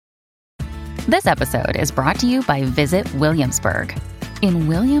This episode is brought to you by Visit Williamsburg. In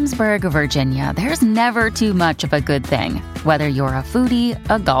Williamsburg, Virginia, there's never too much of a good thing. Whether you're a foodie,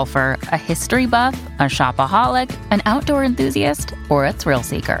 a golfer, a history buff, a shopaholic, an outdoor enthusiast, or a thrill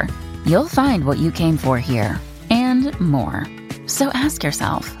seeker, you'll find what you came for here and more. So ask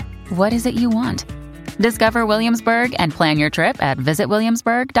yourself, what is it you want? Discover Williamsburg and plan your trip at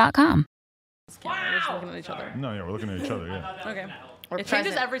visitwilliamsburg.com. Wow. We're just looking at each other. No, yeah, we're looking at each other, yeah. Okay. We're It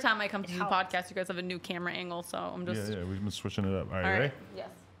changes present. every time I come to the podcast. You guys have a new camera angle, so I'm just... Yeah, we've been switching it up. All right, All ready? right. Yes.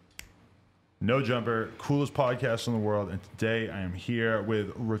 No Jumper, coolest podcast in the world. And today I am here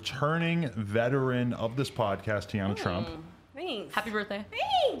with returning veteran of this podcast, Tiana Trump, Thanks. Happy birthday.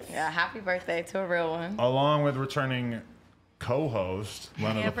 Thanks. Yeah, happy birthday to a real one. along with returning co-host,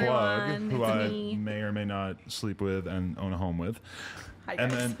 Lena the Plug, everyone, who it's I me. may or may not sleep with and own a home with. Hi,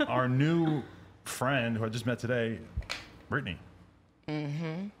 And guys. then our new friend, who I just met today, Brittany.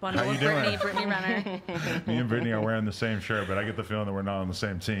 Bundle How you with doing? Brittany Renner. Me and Brittany are wearing the same shirt, but I get the feeling that we're not on the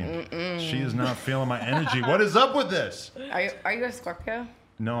same team. She is not feeling my energy. What is up with this? Are you a Scorpio?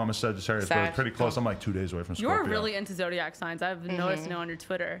 No, I'm a Sagittarius, but Sag. it's pretty close. I'm like 2 days away from Scorpio. You're really into zodiac signs. I've noticed now on your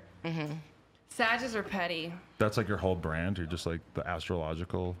Twitter. Sages are petty. That's like your whole brand? You're just like the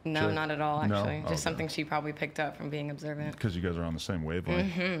astrological No, chick? not at all, No? actually. Okay. Just something she probably picked up from being observant. Because you guys are on the same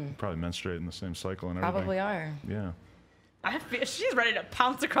wavelength. You probably menstruate in the same cycle and everything. Probably are. Yeah. She's ready to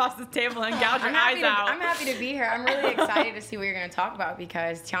pounce across the table and gouge her I'm eyes out. I'm happy to be here. I'm really excited to see what you're going to talk about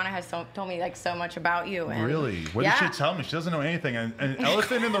because Tiana has told me like so much about you. And Really? What yeah. did she tell me? She doesn't know anything. And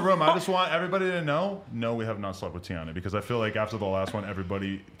elephant in the room, I just want everybody to know, no, we have not slept with Tiana. Because I feel like after the last one,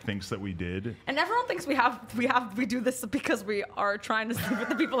 everybody thinks that we did. And everyone thinks we do this because we are trying to sleep with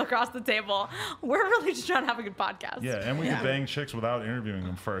the people across the table. We're really just trying to have a good podcast. Yeah, and we Yeah. could bang chicks without interviewing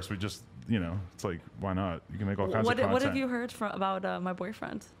them first. We just, it's like, why not? You can make all kinds of content. What have you heard about my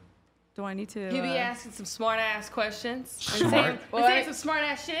boyfriend? Do I need to? He be asking some smart ass questions. Smart? And saying some smart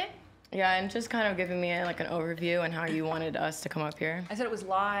ass shit. Yeah, and just kind of giving me like an overview and how you wanted us to come up here. I said it was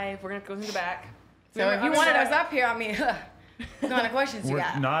live. We're gonna go through the back. So if you wanted us up here, I mean, what kind of questions you We're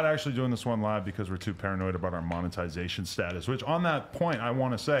got? not actually doing this one live because we're too paranoid about our monetization status, which on that point, I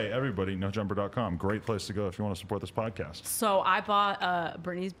want to say, everybody, nojumper.com, great place to go if you want to support this podcast. So I bought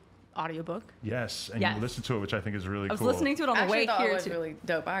Brittany's audiobook. Yes, and Yes. you listen to it, which I think is really I was cool. listening to it on the Actually, way thought here it was too. really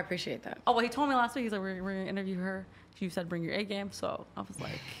dope. I appreciate that. Oh well, he told me last week. He's like, we're gonna interview her. You said bring your A game, so I was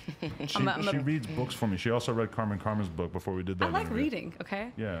like, She reads books for me. She also read Carmen Karma's book before we did that I like interview. reading.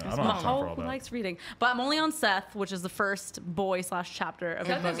 Okay. Yeah, I That's don't my have time for all whole that. likes reading, but I'm only on Seth, which is the first boy/chapter of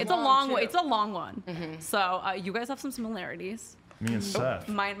the Seth book. is It's a long, long too. one. It's a long one. So you guys have some similarities. Me and Seth.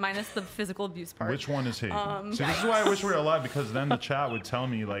 Minus the physical abuse part. Which one is he? See, this is why I wish we were alive, because then the chat would tell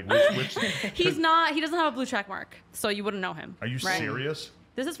me, like, which He's not. He doesn't have a blue check mark, so you wouldn't know him. Are you right? serious?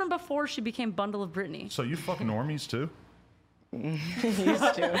 This is from before she became Bundle of Brittany. So you fuck normies, too?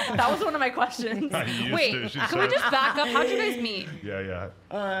 Used to. That was one of my questions. I used Wait, to, she can we said. just back up? How'd you guys meet? Yeah.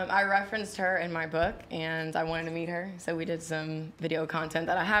 I referenced her in my book, and I wanted to meet her, so we did some video content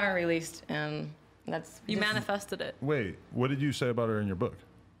that I haven't released, and that's You just- manifested it. Wait, what did you say about her in your book?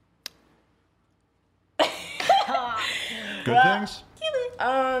 Good things?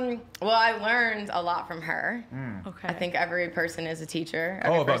 Well, I learned a lot from her. Okay. I think every person is a teacher.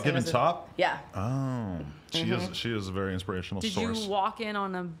 Every Oh, about person giving is a- top? Yeah. Oh, she is a very inspirational Did source. you walk in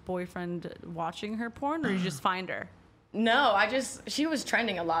on a boyfriend watching her porn, or you just find her? No, she was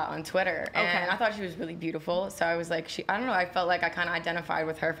trending a lot on Twitter, and Okay. I thought she was really beautiful. So I was like, I don't know, I felt like I kind of identified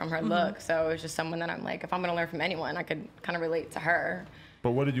with her from her look. So it was just someone that I'm like, if I'm gonna learn from anyone, I could kind of relate to her.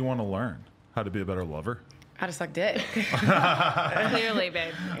 But what did you want to learn? How to be a better lover? How to suck dick. Clearly,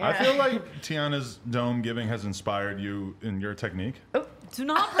 babe. I feel like Tiana's dome giving has inspired you in your technique. Do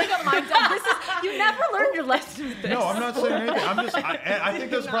not bring up my This is you never learned your lesson with this. No, I'm not saying anything. I think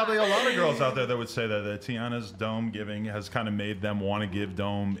there's probably a lot of girls out there that would say that Tiana's dome giving has kind of made them want to give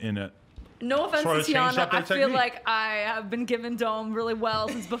dome in it. No offense Sort of to changed Tiana, up their I feel technique. like I have been given dome really well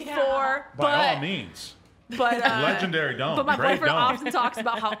since before. By all means. But Legendary dome. But my Great boyfriend dome. often talks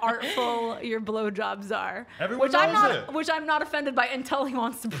about how artful your blowjobs are. Everyone which I'm knows not, it. which I'm not offended by until he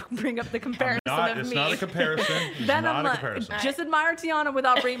wants to bring up the comparison of It's me. not a comparison. It's Then not I'm a like, comparison. just admire Tiana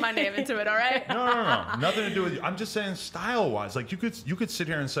without bringing my name into it. All right. No. Nothing to do with you. I'm just saying style-wise. Like you could sit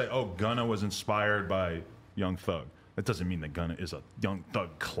here and say, oh, Gunna was inspired by Young Thug. That doesn't mean that Gunna is a Young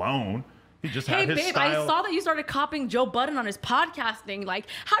Thug clone. He just Hey, had his babe, style. I saw that you started copying Joe Budden on his podcasting. Like,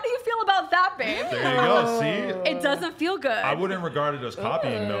 how do you feel about that, babe? There you go. See, It doesn't feel good. I wouldn't regard it as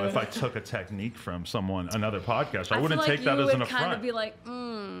copying though if I took a technique from another podcast. I wouldn't feel like take that you as an would kind affront. of be like,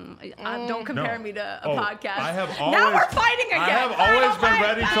 don't compare me to a podcast. I have always, now we're fighting again. I have Fight, always been fight,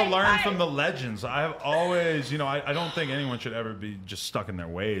 ready to fight, learn fight. from the legends. I have always, I don't think anyone should ever be just stuck in their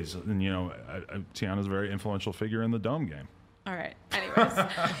ways. And, Tiana's a very influential figure in the Dome game. All right. Anyways,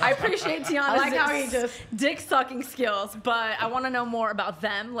 I appreciate Tiana's I like how he just- dick sucking skills, but I want to know more about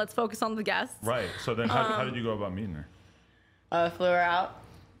them. Let's focus on the guests. Right. So then how did you go about meeting her? Flew her out,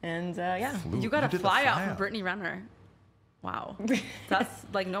 and yeah. You got a did the fly out fly from out. Brittany Renner. Wow. That's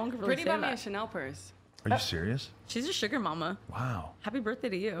like no one can really Brittany say bought me a that. Chanel purse. Are you serious? She's your sugar mama. Wow. Happy birthday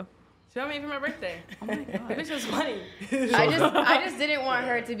to you. She bought me for my birthday. Oh my god. Bitch was money. I just didn't want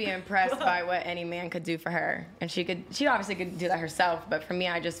her to be impressed by what any man could do for her, and she obviously could do that herself. But for me,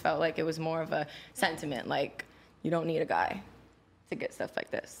 I just felt like it was more of a sentiment, like you don't need a guy to get stuff like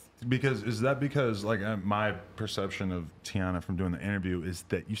this. Because like my perception of Tiana from doing the interview is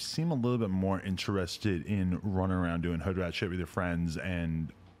that you seem a little bit more interested in running around doing hood rat shit with your friends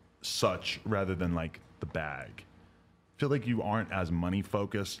and such rather than like the bag. I feel like you aren't as money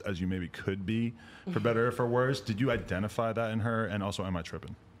focused as you maybe could be, for better or for worse. Did you identify that in her? And also, am I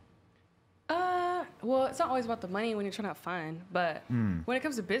tripping? Well, it's not always about the money when you're trying to have fun, but when it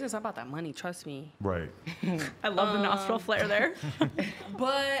comes to business, I'm about that money. Trust me. Right. I love the nostril flare there.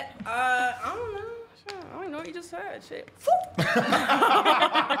 But I don't know. Shit, I don't know what you just said. Shit.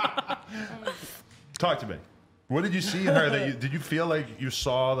 Talk to me. What did you see in her that did you feel like you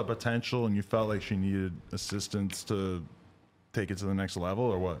saw the potential and you felt like she needed assistance to take it to the next level,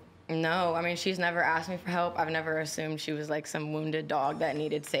 or what? No, I mean, she's never asked me for help. I've never assumed she was like some wounded dog that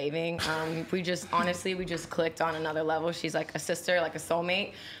needed saving. We just clicked on another level. She's like a sister, like a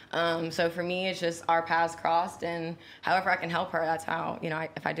soulmate. So for me, it's just our paths crossed, and however I can help her, that's how,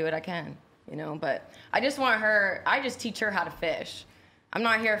 if I do it, I can, But I just teach her how to fish. I'm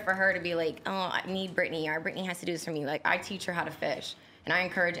not here for her to be like, oh, I need Brittany, or Brittany has to do this for me. Like, I teach her how to fish, and I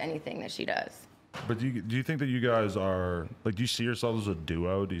encourage anything that she does. But do you think that you guys are, like, do you see yourselves as a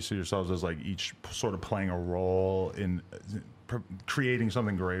duo? Do you see yourselves as, like, each sort of playing a role in creating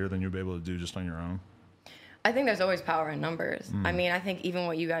something greater than you'll be able to do just on your own? I think there's always power in numbers. I mean, I think even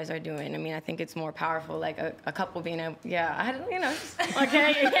what you guys are doing, I think it's more powerful, like a couple being able, okay, yeah.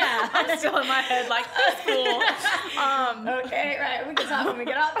 I'm still in my head like, that's cool. Okay, right, we can talk when we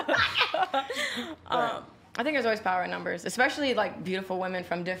get up. I think there's always power in numbers, especially, like, beautiful women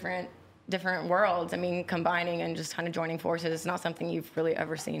from different worlds. I mean, combining and just kind of joining forces is not something you've really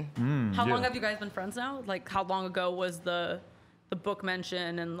ever seen. How long have you guys been friends now? Like, how long ago was the book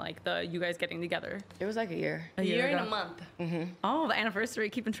mention and like you guys getting together? It was like a year. A year and ago. a month. Oh, the anniversary,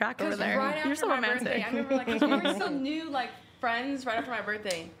 keeping track over Because there. right You're after so my romantic. birthday, I remember like 'cause we were still new, like friends right after my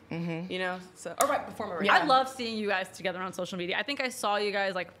birthday. So or right before my birthday. I love seeing you guys together on social media. I think I saw you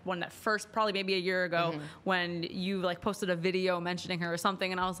guys like when that first, probably maybe a year ago, when you like posted a video mentioning her or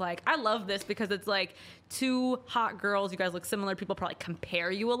something, and I was like, I love this because it's like two hot girls. You guys look similar. People probably compare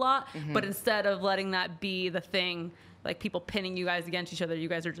you a lot, but instead of letting that be the thing, like people pinning you guys against each other, you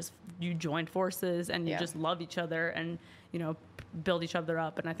guys are you joined forces and you just love each other and build each other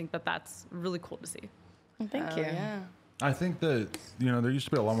up, and I think that's really cool to see. Well, thank you. Yeah. I think that, there used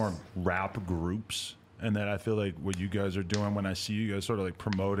to be a lot more rap groups, and that I feel like what you guys are doing, when I see you guys sort of like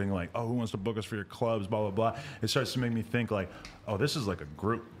promoting, like, oh, who wants to book us for your clubs, blah, blah, blah, it starts to make me think like, oh, this is like a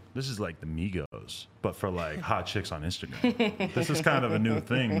group. This is like the Migos, but for like hot chicks on Instagram. This is kind of a new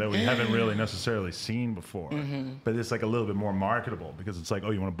thing that we haven't really necessarily seen before, but it's like a little bit more marketable because it's like,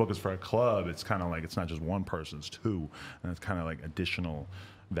 oh, you want to book us for a club? It's kind of like, it's not just one person, it's two, and it's kind of like additional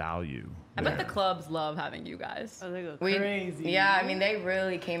value. I bet the clubs love having you guys. Oh, they go We- crazy. Yeah, I mean, they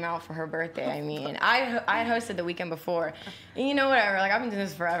really came out for her birthday. I mean, I had hosted the weekend before, and whatever. Like, I've been doing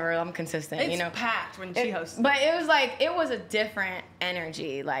this forever. I'm consistent. It's packed when she hosted. But it was a different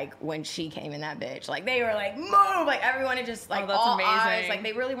energy. Like when she came in that bitch, like they were like move, like everyone had just like that's all amazing. eyes. Like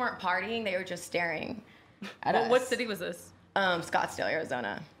they really weren't partying. They were just staring at us. What city was this? Scottsdale,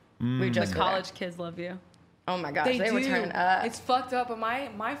 Arizona. We just The were there. college kids love you. Oh my gosh, they were turning up. It's fucked up, but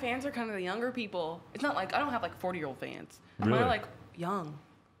my fans are kind of the younger people. It's not like I don't have like 40-year-old fans. Really? Mine are like young.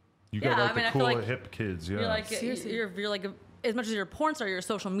 You got Yeah, like I mean, the I feel cool like hip kids, yeah. You're like Seriously. you're like as much as you're a porn star, you're a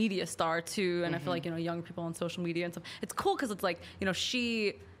social media star too. And I feel like young people on social media and stuff. It's cool because it's like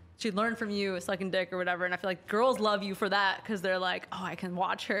she learned from you sucking dick or whatever, and I feel like girls love you for that because they're like, oh, I can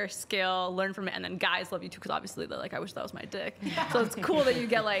watch her skill, learn from it, and then guys love you too because obviously they're like, I wish that was my dick. So it's cool that you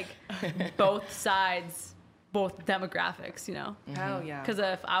get like both sides both demographics, you know? Hell yeah. Because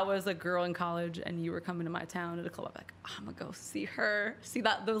if I was a girl in college and you were coming to my town at a club, I'd be like, I'm gonna go see her, see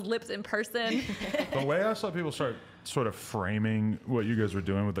those lips in person. The way I saw people start sort of framing what you guys were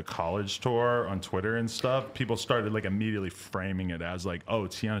doing with the college tour on Twitter and stuff, people started like immediately framing it as like, oh,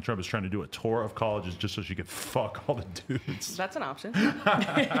 Tiana Trump is trying to do a tour of colleges just so she could fuck all the dudes. That's an option.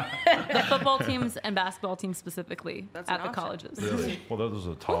 The football teams and basketball teams specifically That's at an the option. colleges. Really? Well, those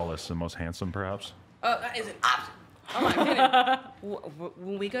are the tallest and most handsome, perhaps. Oh, that is an option. I'm not kidding.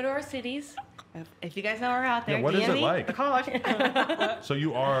 When we go to our cities, if you guys know we're out there, Yeah, what is DM it me, like? the college. So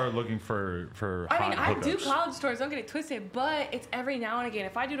you are looking for I hot mean, I do hookups. college tours. Don't get it twisted, but it's every now and again.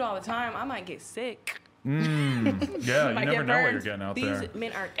 If I do it all the time, I might get sick. Yeah, you Might never get know what you're burned. getting out These there.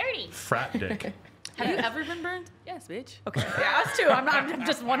 men are dirty. Frat dick. Have you ever been burned? Yes, bitch. Okay. Yeah, us too. I'm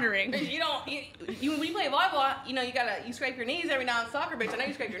just wondering. You don't. You when you play volleyball, you scrape your knees every now and soccer, bitch. I know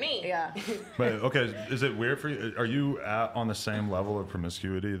you scrape your knee. Yeah. But okay, is it weird for you? Are you on the same level of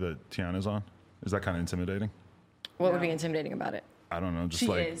promiscuity that Tiana's on? Is that kind of intimidating? What would be intimidating about it? I don't know, just She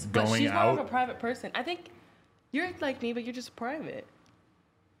like is, but going she's more of a out. private person. I think you're like me, but you're just private.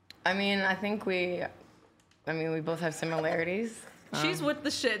 I mean, I think we both have similarities. She's with the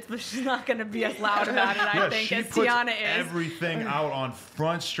shits, but she's not going to be as loud about it, I think, she as puts Tiana is. everything out on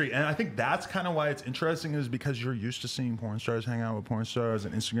Front Street, and I think that's kind of why it's interesting, is because you're used to seeing porn stars hang out with porn stars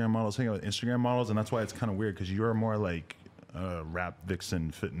and Instagram models hang out with Instagram models, and that's why it's kind of weird because you're more like a rap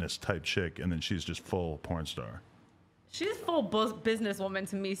vixen fitness type chick, and then she's just full porn star. She's full businesswoman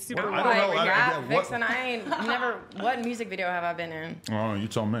to me, super Well, I don't white. know. Rap, what- Vixen, I ain't never. What music video have I been in? Oh, you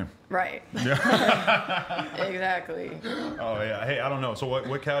tell me. Right. Exactly. Oh yeah. Hey, I don't know. So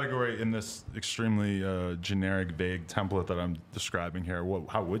what category in this extremely generic, vague template that I'm describing here?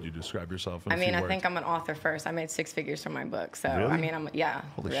 How would you describe yourself? In I a mean, few I words? think I'm an author first. I made 6 figures from my book, so Really? I mean, yeah,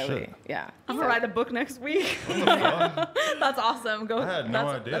 Holy really, shit. yeah. I'm going to write a book next week. That's awesome. Go. I had no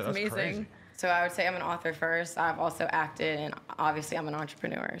that's, idea. That's That's amazing. crazy. So I would say I'm an author first. I've also acted, and obviously I'm an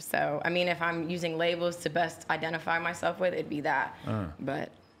entrepreneur. So I mean, if I'm using labels to best identify myself with, it'd be that.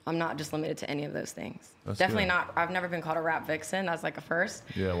 But I'm not just limited to any of those things. That's Definitely good. not. I've never been called a rap vixen. That's like a first.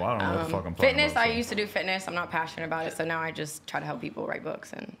 Yeah, well, I don't know what the fuck I'm talking Fitness, about. I so- used to do fitness. I'm not passionate about it, so now I just try to help people write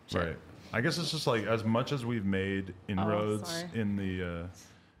books and shit. Right. I guess it's just like as much as we've made inroads sorry. in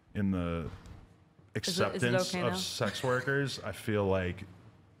the it acceptance okay of now? sex workers, I feel like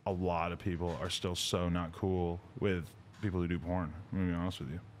a lot of people are still so not cool with people who do porn. I'm gonna be honest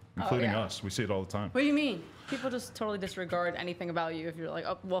with you, including yeah. us. We see it all the time. What do you mean? People just totally disregard anything about you if you're like,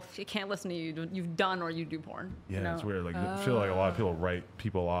 oh, well, if you can't listen to you, you've done or you do porn. Yeah, you know? it's weird. Like I feel like a lot of people write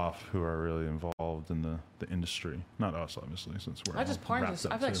people off who are really involved in the industry. Not us, obviously, since we're Not just all porn. wrapped I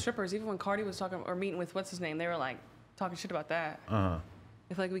up feel like too. strippers. Even when Cardi was talking or meeting with what's his name, they were like talking shit about that. I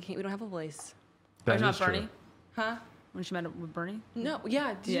feel like we don't have a voice. That There's not is true. Bernie Huh? when she met up with Bernie. No.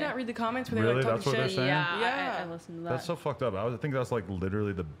 Yeah. Did you Yeah. not read the comments where they Really? were like That's talking what they're shit? saying? Yeah, Yeah. I listened to that. That's so fucked up. I think that's like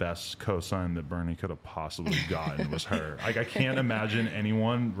literally the best cosign that Bernie could have possibly gotten was her. Like I can't imagine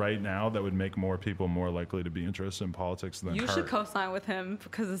anyone right now that would make more people more likely to be interested in politics than You her. should co-sign with him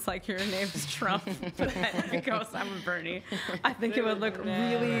because it's like your name's Trump. And co-sign with Bernie. I think it would look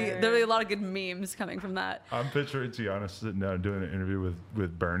really. There'll be a lot of good memes coming from that. I'm picturing Tiana sitting down doing an interview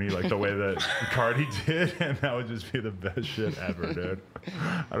with Bernie like the way that Cardi did, and that would just be the best shit ever, dude.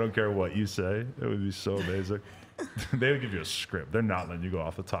 I don't care what you say. It would be so amazing. They would give you a script. They're not letting you go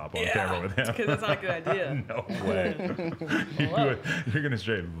off the top on camera with him. Because that's not a good idea. No way. You're going to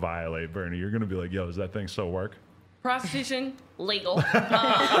straight violate Bernie. You're going to be like, yo, does that thing still work? Prostitution legal. Push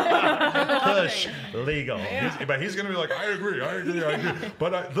legal. But he's going to be like, I agree.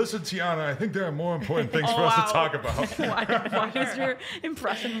 But listen, Tiana, I think there are more important things for us to talk about. Why is your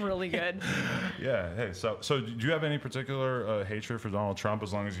impression really good? Yeah. Hey, so do you have any particular hatred for Donald Trump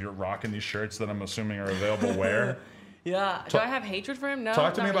as long as you're rocking these shirts that I'm assuming are available where? Yeah. Do I have hatred for him? No.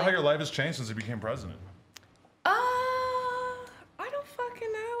 Talk to me not about how really. your life has changed since he became president. I don't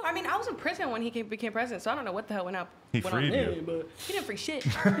fucking know. I mean, I was in prison when he became president, so I don't know what the hell went He on freed there, you. but he didn't free shit.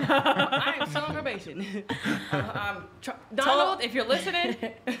 I am still on probation. Donald, if you're listening,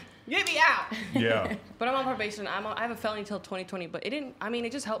 get me out. Yeah. But I'm on probation. I have a felony till 2020, but it didn't. I mean,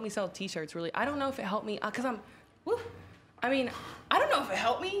 it just helped me sell T-shirts. Really, I don't know if it helped me because I mean, I don't know if it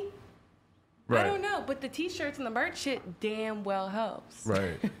helped me. Right. I don't know, but the T-shirts and the merch shit damn well helps.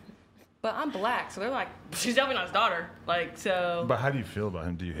 Right. But I'm black, so they're like, she's definitely not his daughter. Like, so. But how do you feel about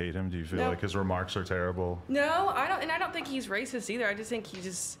him? Do you hate him? Do you feel No. like his remarks are terrible? No, I don't, and I don't think he's racist either. I just think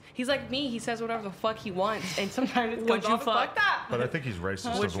he's like me. He says whatever the fuck he wants, and sometimes it Would comes you off fuck? fucked up. But I think he's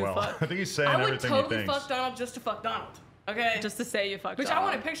racist Would as you well. fuck? I think he's saying I would everything totally he thinks. fuck Donald just to fuck Donald. Okay. Just to say you fucked Which Donald.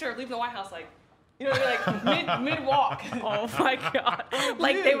 I want a picture of leaving the White House like. You know, like mid walk. Oh my God.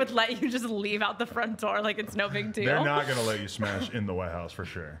 Like they would let you just leave out the front door like it's no big deal. They're not gonna let you smash in the White House for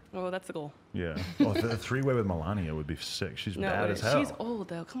sure. Oh, that's the goal. Yeah. Oh, the three-way with Melania would be sick. She's bad as hell. She's old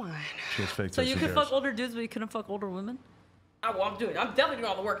though. Come on. She has fake So tits, you who could cares? fuck older dudes, but you couldn't fuck older women? I'm definitely doing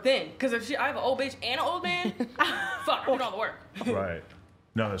all the work then. Because if I have an old bitch and an old man, fuck, I'm doing all the work. Right.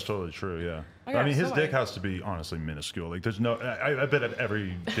 No, that's totally true. Yeah. I I got mean, his somebody. dick has to be honestly minuscule. Like, there's no. I bet at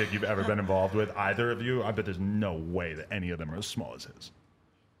every dick you've ever been involved with, either of you, I bet there's no way that any of them are as small as his.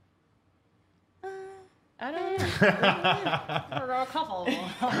 I don't know. We're a couple.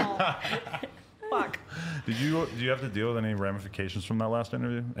 Fuck. Do you have to deal with any ramifications from that last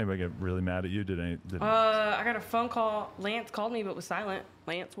interview? Anybody get really mad at you? I got a phone call. Lance called me, but was silent.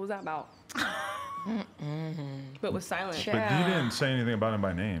 Lance, what was that about? But was silent. Sure. But you didn't say anything about him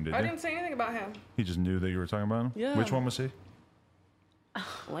by name, did you? I didn't say anything about him. He just knew that you were talking about him? Yeah. Which one was he?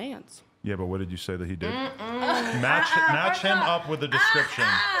 Lance. Yeah, but what did you say that he did? Match him up with the description.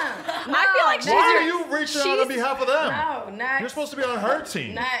 I feel like she's Why are your, you reaching out on behalf of them? No, next. You're supposed to be on her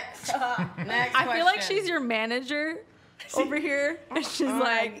team. Next. Next I feel like question. she's your manager over here. And she's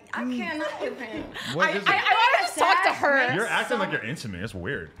like, I cannot with him. What I is it? want to just talk to her. You're acting like you're into me. It's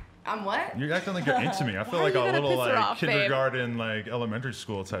weird. I'm what? You're acting like you're into me. I feel Why are like you a gonna little piss her like off, babe? kindergarten, like elementary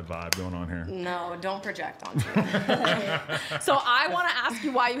school type vibe going on here. No, don't project onto me. So I want to ask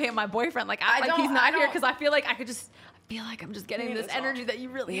you why you hate my boyfriend. Like, act I like don't- he's I not here don't- because I feel like I'm just getting this energy that you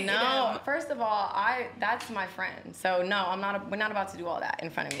really hate No, him. first of all, that's my friend. So no, we're not about to do all that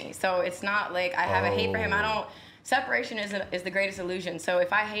in front of me. So it's not like I have a hate for him. I don't. Separation is the greatest illusion. So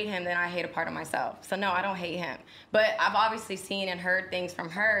if I hate him, then I hate a part of myself. So no, I don't hate him. But I've obviously seen and heard things from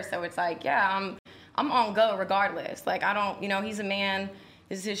her. So it's like, yeah, I'm on go regardless. Like I don't, he's a man.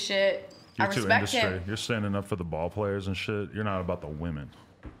 This is his shit. You're I too respect industry. him. You're standing up for the ball players and shit. You're not about the women.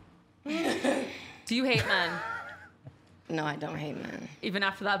 Do you hate men? No, I don't hate men. Even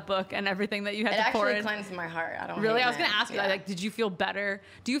after that book and everything that you had It to pour actually in? cleansed my heart. I don't Really? hate I was going men. to ask you that. Yeah. Like, did you feel better?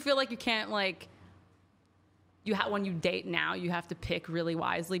 Do you feel like you can't, like, when you date now, you have to pick really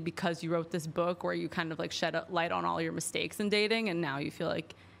wisely because you wrote this book where you kind of, like, shed a light on all your mistakes in dating, and now you feel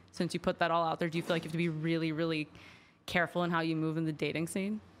like, since you put that all out there, do you feel like you have to be really, really careful in how you move in the dating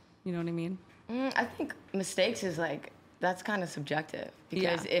scene? You know what I mean? I think mistakes is like, that's kind of subjective.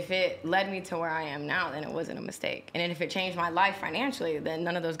 Because Yeah. if it led me to where I am now, then it wasn't a mistake. And then if it changed my life financially, then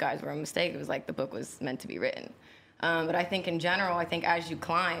none of those guys were a mistake. It was like the book was meant to be written. But I think in general, as you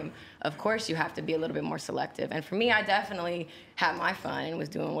climb, of course you have to be a little bit more selective. And for me, I definitely had my fun and was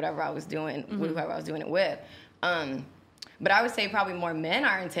doing whatever I was doing, with whoever I was doing it with. But I would say probably more men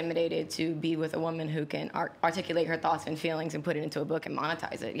are intimidated to be with a woman who can articulate her thoughts and feelings and put it into a book and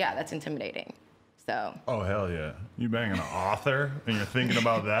monetize it. Yeah, that's intimidating. So. Oh hell yeah! You banging an author and you're thinking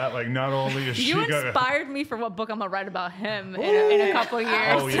about that? Like not only is You she gonna. inspired me for what book I'm going to write about him in a couple years.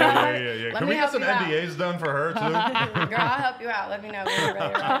 Oh yeah. Let Can me we get help some you out. NDAs done for her too? Girl, I'll help you out. Let me know when you're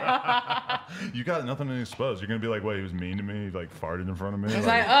ready. Right? You got nothing to expose. You're gonna be like, "What? He was mean to me. He, like farted in front of me." It's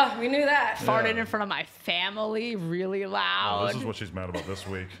like, oh, we knew that. Farted in front of my family really Oh, loud. this is what she's mad about this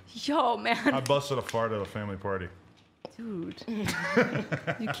week. Yo, man. I busted a fart at a family party. Dude,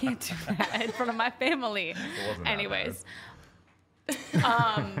 you can't do that in front of my family. wasn't that Anyways,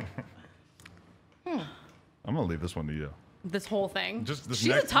 I'm gonna leave this one to you. this whole thing. Just this She's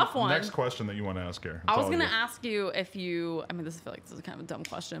next, a tough one. Next question that you want to ask her. I It's was all gonna you. ask you if you. I mean, I feel like this is kind of a dumb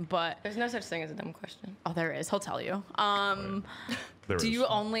question, but There's no such thing as a dumb question. oh, there is. He'll tell you. There Do is. you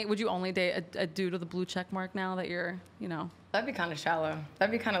would you only date a dude with a blue check mark now that you're, That'd be kind of shallow.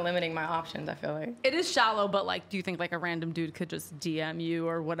 That'd be kind of limiting my options, I feel like. It is shallow, but like, do you think like a random dude could just DM you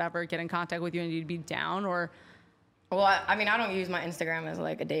or whatever, get in contact with you, and you'd be down? Or Well, I mean, I don't use my Instagram as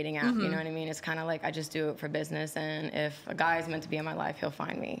like a dating app, you know what I mean? It's kind of like I just do it for business, and if a guy is meant to be in my life, he'll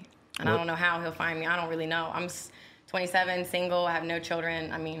find me. And I don't know how he'll find me. I don't really know. I'm 27, single, I have no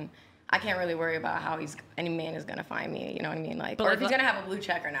children. I mean, I can't really worry about how any man is gonna find me, you know what I mean? Like, But or like, if he's gonna have a blue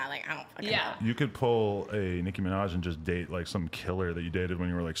check or not, like, I don't fucking Yeah. know. You could pull a Nicki Minaj and just date like some killer that you dated when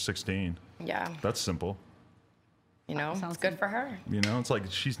you were like 16. Yeah, That's simple. you know, Sounds it's good for her. You know, it's like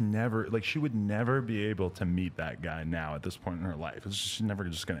she would never be able to meet that guy now at this point in her life. She's never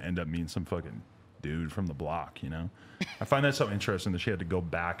just gonna end up meeting some fucking dude from the block, you know? I find that so interesting that she had to go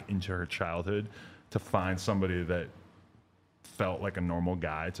back into her childhood to find somebody that felt like a normal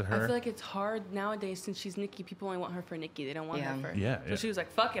guy to her. I feel like it's hard nowadays since she's Nikki. People only want her for Nikki. They don't want Yeah. her for. Yeah, So yeah. she was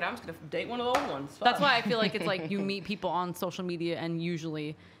like, "Fuck it, I'm just gonna date one of the old ones." that's Fuck. why I feel like it's like you meet people on social media and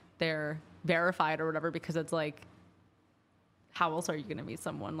usually they're verified or whatever, because it's like how else are you going to meet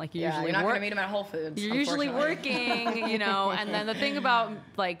someone? Like you're Yeah, usually you're not going to meet them at Whole Foods. You're usually unfortunately. working, you know, and then the thing about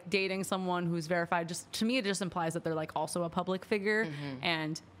like dating someone who's verified, just to me, it just implies that they're like also a public figure.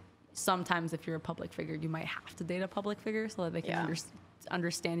 And sometimes if you're a public figure, you might have to date a public figure so that they can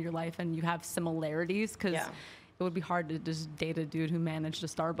understand your life and you have similarities. Cause it would be hard to just date a dude who managed a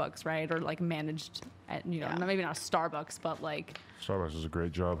Starbucks, right? Or like managed at, you know, maybe not a Starbucks, but like. Starbucks is a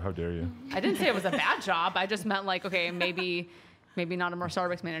great job. How dare you? I didn't say it was a bad job. I just meant like, okay, maybe not a more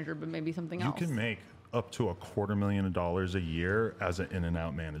Starbucks manager, but maybe something else. You can make up to $250,000 a year as an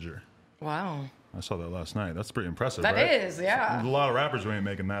In-N-Out manager. Wow. I saw that last night. That's pretty impressive, That right? is, yeah. There's a lot of rappers who ain't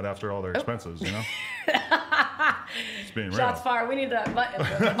making that after all their expenses, you know? It's being real. Shots fired. We need that button.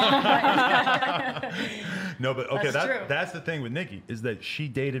 No, but okay, That's true. that's the thing with Nicki is that she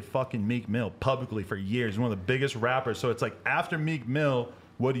dated fucking Meek Mill publicly for years. One of the biggest rappers. So it's like after Meek Mill,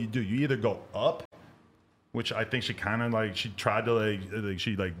 what do? You either go up, which I think she kind of like, she tried to like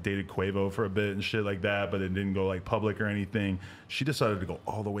she like dated Quavo for a bit and shit like that, but it didn't go like public or anything. She decided to go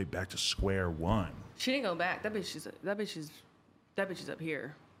all the way back to square one. She didn't go back. That bitch is up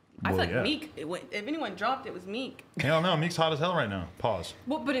here. Well, I feel like yeah. Meek. If anyone dropped, it was Meek. Hell no, Meek's hot as hell right now. Pause.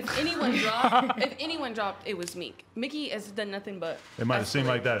 Well, but if anyone dropped, it was Meek. Mickey has done nothing but. It might have seemed escalate.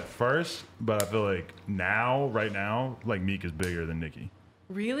 like that at first, but I feel like right now, like Meek is bigger than Nicki.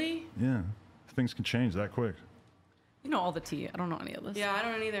 Really? Yeah, things can change that quick. You know all the tea. I don't know any of this. Yeah, I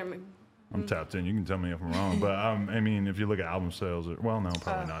don't know either. I'm tapped in. You can tell me if I'm wrong, but I mean, if you look at album sales, well, no,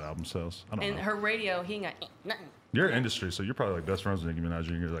 probably not album sales. I don't And know. her radio, he ain't got nothing. Your industry, so you're probably like best friends with Nicki Minaj.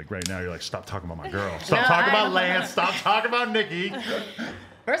 And you're like right now, you're like, stop talking about my girl. Stop talking about Lance. Stop talking about Nicki.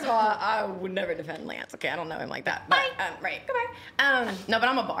 First of all, I would never defend Lance. Okay, I don't know him like that. But, right, goodbye. No, but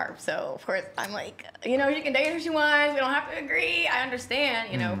I'm a barb, so of course I'm like, you know, you can date who she wants. We don't have to agree. I understand,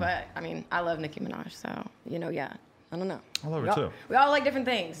 you know. But I mean, I love Nicki Minaj, so you know, yeah. I don't know. I love her too. We all like different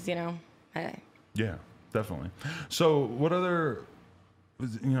things, you know. Hey. Yeah, definitely. So what other,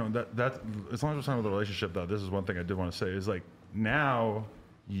 you know, that as long as we're talking about the relationship though, this is one thing I did want to say is like now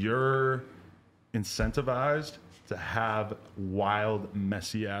you're incentivized to have wild,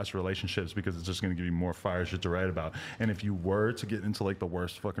 messy ass relationships because it's just going to give you more fire shit to write about. And if you were to get into like the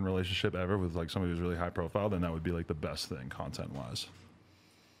worst fucking relationship ever with like somebody who's really high profile, then that would be like the best thing content wise.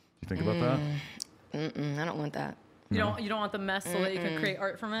 You think about that? I don't want that. You don't want the mess so that you can create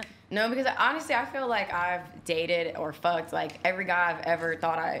art from it? No, because honestly, I feel like I've dated or fucked like every guy I've ever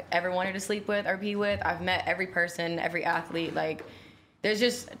thought I ever wanted to sleep with or be with. I've met every person, every athlete. Like, there's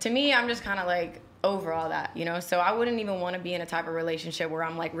just, to me, I'm just kind of like over all that, you know? So I wouldn't even want to be in a type of relationship where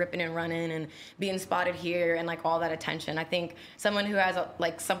I'm like ripping and running and being spotted here and like all that attention. I think someone who has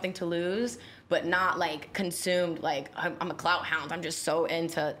like something to lose, but not like consumed, like I'm a clout hound. I'm just so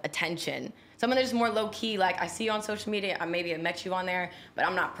into attention. Someone that's just more low key, like I see you on social media, I maybe have met you on there, but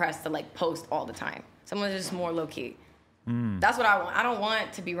I'm not pressed to like post all the time. Someone that's just more low key. That's what I want. I don't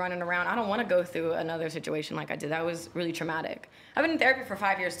want to be running around. I don't want to go through another situation like I did. That was really traumatic. I've been in therapy for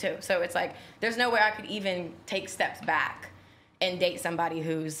 5 years too, so it's like there's no way I could even take steps back and date somebody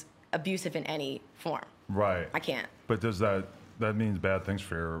who's abusive in any form. Right. I can't. But does that means bad things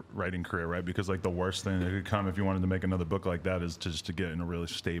for your writing career, right? Because like the worst thing that could come if you wanted to make another book like that is just to get in a really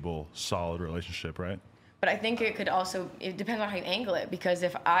stable, solid relationship, right? But I think it could also, it depends on how you angle it, because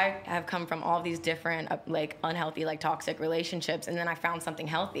if I have come from all these different like unhealthy, like toxic relationships, and then I found something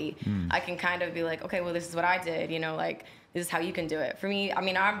healthy, I can kind of be like, okay, well, this is what I did, you know, like this is how you can do it. For me, I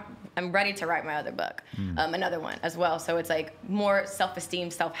mean, I'm ready to write my other book, another one as well. So it's like more self-esteem,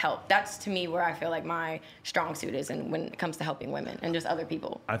 self-help. That's to me where I feel like my strong suit is, and when it comes to helping women and just other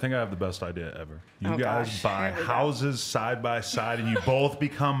people. I think I have the best idea ever. You Oh, guys gosh. buy Here we go. houses side by side and you both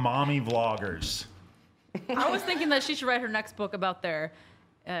become mommy vloggers. I was thinking that she should write her next book about their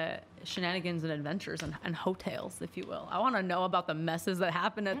shenanigans and adventures and hotels, if you will. I want to know about the messes that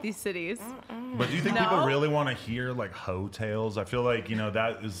happen at these cities. But do you think No. people really want to hear like hotels? I feel like, you know,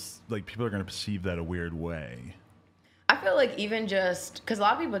 that is like people are going to perceive that a weird way. I feel like even just, because a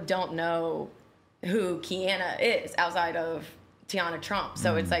lot of people don't know who Kiana is outside of Tiana Trump.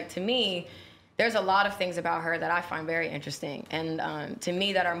 So it's like, to me, there's a lot of things about her that I find very interesting. And to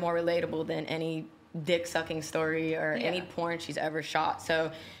me, that are more relatable than any dick sucking story or any porn she's ever shot.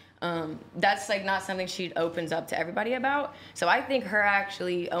 So that's like not something she opens up to everybody about. So I think her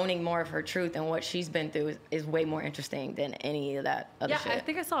actually owning more of her truth and what she's been through is way more interesting than any of that other Yeah, shit. I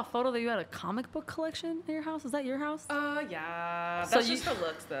think I saw a photo that you had a comic book collection at your house. Is that your house? Yeah. So That's you- just for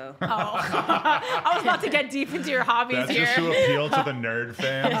looks, though. I was about to get deep into your hobbies That's here. just to appeal to the nerd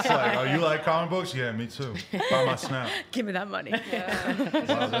fans. Like, oh, you like comic books? Yeah, me too. Buy my snap. Give me that money.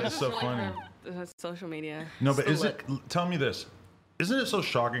 Wow, that's so funny. social media. No, but It's is the it? look. Tell me this. Isn't it so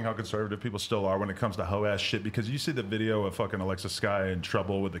shocking how conservative people still are when it comes to hoe ass shit? Because you see the video of fucking Alexa Sky in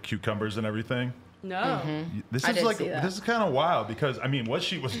trouble with the cucumbers and everything. No. This I is did like see that. this is kind of wild because I mean what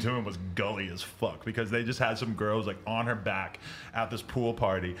she was doing was gully as fuck because they just had some girls like on her back at this pool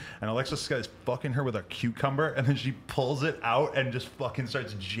party and Alexa Sky is fucking her with a cucumber and then she pulls it out and just fucking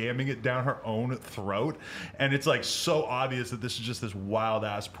starts jamming it down her own throat and it's like so obvious that this is just this wild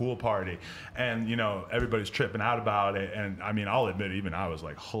ass pool party and you know everybody's tripping out about it and I mean I'll admit even I was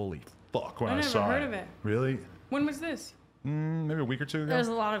like holy fuck when I I never saw heard of it. Really? When was this? Maybe a week or two ago. There's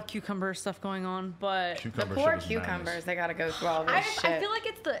a lot of cucumber stuff going on, but The Cucumber poor shit was cucumbers, madness. they gotta go through all this I shit. feel like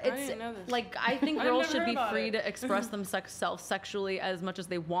it's didn't know this. like I think I've girls never should heard be about free it. to express themselves sexually as much as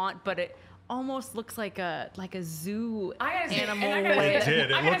they want, but it almost looks like a zoo I gotta say, animal. and I gotta with- say- It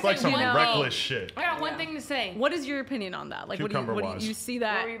did. I It gotta looked like say some one thing. reckless shit. I got one thing to say. What is your opinion on that? Like, what do Cucumber-wise. you see What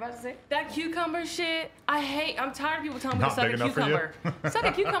that? were you about to say? That cucumbber shit, I'm tired of people telling me Not to suck big a enough for you? cucumber. Suck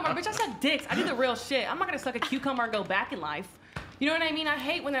a cucumber, bitch. I suck dicks. I do the real shit. I'm not gonna suck a cucumber and go back in life. You know what I mean? I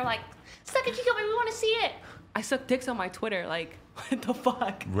hate when they're like, suck a cucumber, we wanna see it. I suck dicks on my Twitter, like, what the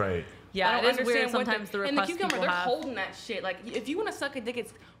fuck? Right. Yeah, I it don't is weird understand what sometimes the and the requests cucumber, people they're have. holding that shit. Like, if you wanna suck a dick,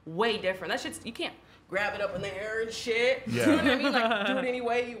 it's way different. That shit's, you can't grab it up in the air and shit. Yeah. You know what I mean? Like, do it any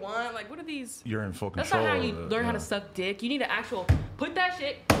way you want. Like, what are these? You're in full That's control. not how you of it, learn how yeah. to suck dick. You need to actual put that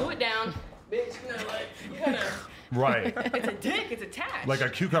shit, glue it down, bitch. You know, like you gotta. Right. It's a dick. It's attached. Like a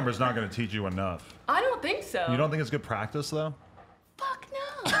cucumber's not going to teach you enough. I don't think so. You don't think it's good practice though? Fuck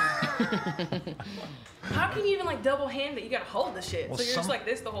no. How can you even like double hand it? You gotta hold the shit. Well, So you're just some- like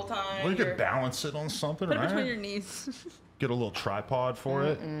this the whole time. Well, you You're- could balance it on something, Put it right? between your knees. Get a little tripod for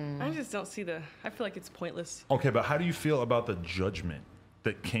it. I just don't see the. I feel like it's pointless. Okay, but how do you feel about the judgment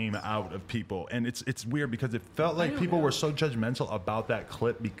that came out of people? And it's weird because it felt like people were so judgmental about that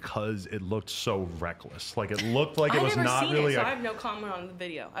clip because it looked so reckless. Like it looked like it I've was never not seen really. it, so I have no comment on the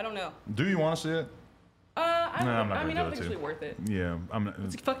video. I don't know. Do you want to see it? I don't. No, I'm not I gonna mean, do I it don't think too. it's really worth it. Yeah, I'm not.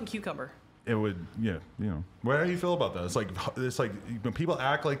 It's a fucking cucumber. It would, yeah, you know. Where do you feel about that? It's like when people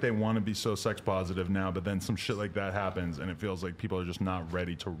act like they want to be so sex positive now, but then some shit like that happens, and it feels like people are just not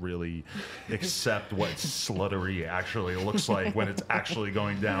ready to really accept what sluttery actually looks like when it's actually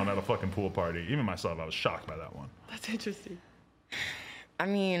going down at a fucking pool party. Even myself, I was shocked by that one. That's interesting. I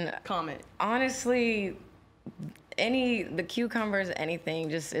mean, Comment. honestly, the cucumbers,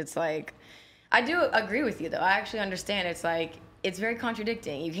 anything, just it's like, I do agree with you though. I actually understand. It's like, it's very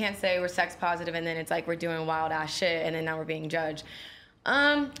contradicting. You can't say we're sex positive and then it's like we're doing wild ass shit and then now we're being judged.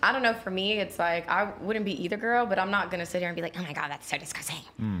 I don't know. For me, it's like I wouldn't be either girl, but I'm not gonna sit here and be like, oh my god, that's so disgusting.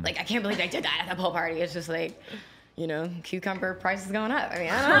 Like I can't believe they did that at the pool party. It's just like, you know, cucumber price is going up. I mean,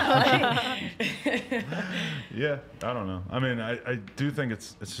 I don't know. Yeah, I don't know. I mean, I do think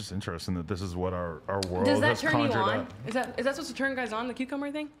it's just interesting that this is what our world Does that has turn you conjured on? up. Is that supposed to turn guys on, the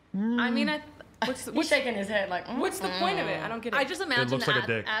cucumber thing? I mean, He's shaking his head like, What's the point of it? I don't get it. I just imagine looks like a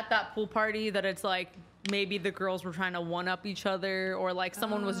dick. at that pool party that it's like maybe the girls were trying to one up each other, or like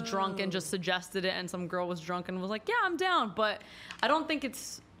someone was drunk and just suggested it, and some girl was drunk and was like, "Yeah, I'm down," but I don't think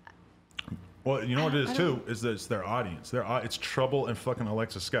it's. Well, you know what it is too is that it's their audience. It's Trouble and fucking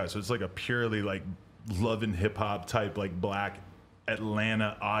Alexa Sky. So it's like a purely like love and hip hop type like black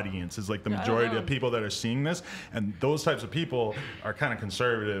Atlanta audience is like the majority of people that are seeing this, and those types of people are kind of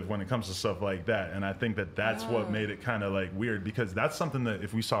conservative when it comes to stuff like that. And I think that that's what made it kind of like weird, because that's something that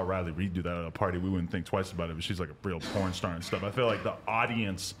if we saw Riley Reid do that at a party, we wouldn't think twice about it. But she's like a real porn star and stuff. I feel like the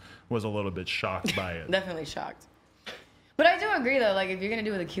audience was a little bit shocked by it. definitely shocked. But I do agree though, like if you're gonna do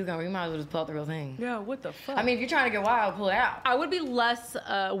it with a cucumber, you might as well just pull out the real thing. Yeah, what the fuck? I mean, if you're trying to get wild, pull it out. I would be less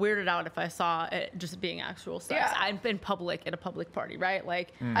weirded out if I saw it just being actual sex. Yeah. I'm in public at a public party, right?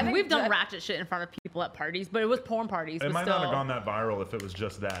 Like I think we've done that- ratchet shit in front of people at parties, but it was porn parties. It but might still. not have gone that viral if it was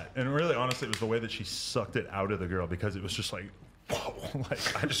just that. And really, honestly, it was the way that she sucked it out of the girl, because it was just like, whoa,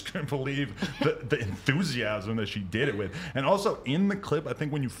 like I just couldn't believe the enthusiasm that she did it with. And also in the clip, I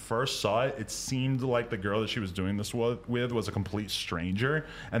think when you first saw it, it seemed like the girl that she was doing this with was a complete stranger,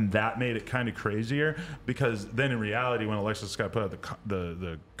 and that made it kind of crazier, because then in reality, when Alexis Sky put out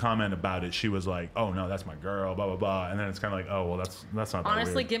the comment about it, she was like, oh no, that's my girl, blah blah blah, and then it's kind of like, oh well, that's not that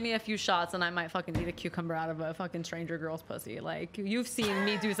Honestly, weird. give me a few shots and I might fucking eat a cucumber out of a fucking stranger girl's pussy. Like, you've seen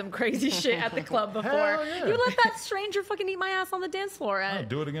me do some crazy shit at the club before. Hell yeah. You let that stranger fucking eat my ass on the dance floor. I'll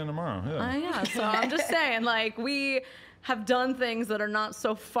do it again tomorrow. Yeah. Yeah, so I'm just saying, like, have done things that are not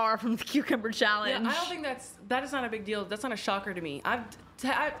so far from the cucumber challenge. Yeah, I don't think that is not a big deal. That's not a shocker to me. I've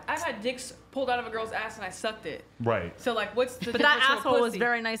had dicks pulled out of a girl's ass and I sucked it. Right. So like, what's the But difference that from a asshole was pussy?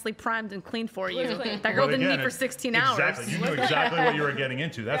 very nicely primed and clean for you. Was clean. That girl But didn't again, eat for it- 16 hours. Exactly. You knew exactly what you were getting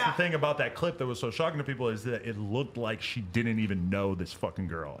into. That's the thing about that clip that was so shocking to people is that it looked like she didn't even know this fucking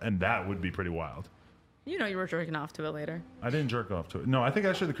girl. And that would be pretty wild. You know you were jerking off to it later. I didn't jerk off to it. No, I think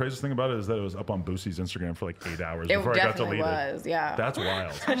actually the craziest thing about it is that it was up on Boosie's Instagram for like 8 hours It before I got definitely deleted. was, yeah. That's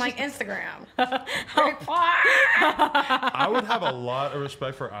wild. I'm like, Instagram. I would have a lot of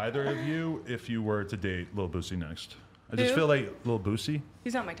respect for either of you if you were to date Lil Boosie next. I just Who? feel like Lil Boosie,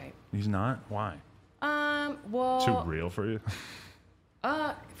 He's not my type. he's not. Why? Well. Too real for you?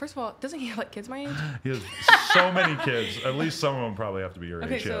 First of all, doesn't he have like kids my age? He has so many kids. At least some of them probably have to be your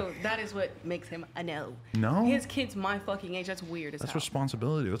Okay, age. so that is what makes him a no. No? He has kids my fucking age. That's weird as That's hell.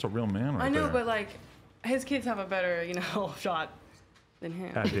 responsibility. That's a real man right I know, there. but like, his kids have a better, shot than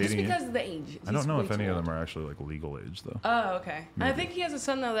him. At Just dating you? because of the age. I don't know He's if way any too of old. them are actually like legal age though. Oh, okay. And I think he has a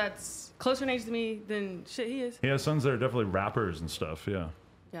son though that's closer in age to me than shit he is. He has sons that are definitely rappers and stuff. Yeah.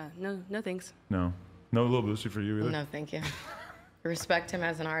 Yeah, no thanks. No Lil Boosie for you either. No, thank you. Respect him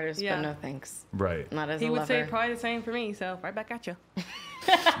as an artist, Yeah. but no thanks. Right. Not as He a would lover. say probably the same for me, so right back at you.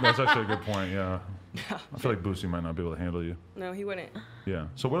 That's actually a good point. Yeah. I feel like Boosie might not be able to handle you. No, he wouldn't. Yeah.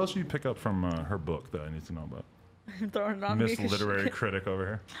 So what else do you pick up from her book that I need to know about? Throwing it on me Miss 'cause Literary Critic over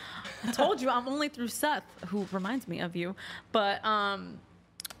here. I told you I'm only through Seth, who reminds me of you. But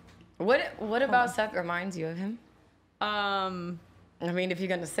What about Seth reminds you of him? I mean, if you're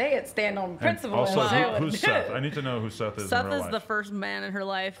gonna say it, stand on And principle. also, and say what who's it Seth? is. I need to know who Seth is in Seth real is life. the first man in her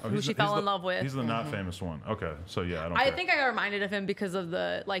life Oh, who he's she the- fell he's in the- love with. He's the not famous one. Okay. So yeah, I don't I care. think I got reminded of him because of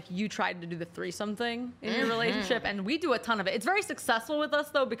the you tried to do the threesome thing in your relationship, and we do a ton of it. It's very successful with us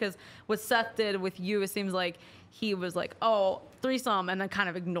though, because what Seth did with you, it seems like he was like, "Oh, threesome," and then kind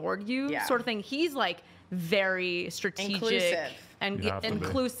of ignored you, Yeah. sort of thing. He's like very strategic Inclusive. and You have to be.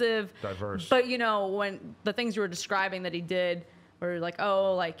 inclusive, Diverse. But when the things you were describing that he did. Or like,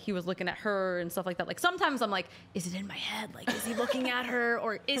 oh, like he was looking at her and stuff like that. Like sometimes I'm like, is it in my head? Like, is he looking at her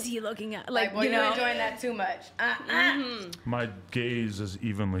or is he looking at Like, well, you you're know? enjoying that too much. My gaze is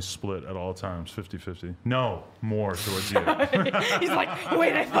evenly split at all times, 50-50. No, more towards you. He's like,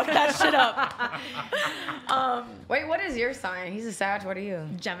 wait, I fucked that shit up. Wait, what is your sign? He's a Sag. What are you?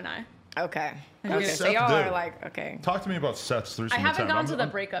 Gemini. Okay. What's Okay. So Seth y'all do? are like, okay. Talk to me about Seth's threesome. I haven't attempt. gone to the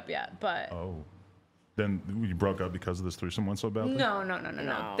I'm- breakup yet, but Oh. Then you broke up because of this threesome went so badly? no.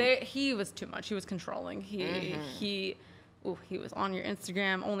 No. He was too much. He was controlling. He was on your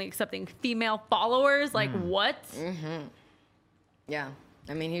Instagram only accepting female followers. Like what? Yeah.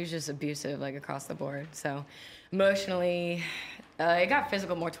 I mean, he was just abusive, like, across the board. So, emotionally, it got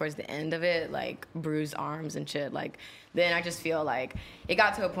physical more towards the end of it, like, bruised arms and shit. Like, then I just feel like it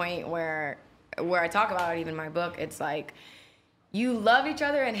got to a point where I talk about it, even in my book, it's like, you love each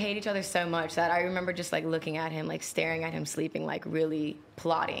other and hate each other so much that I remember just, like, looking at him, like, staring at him sleeping, like, really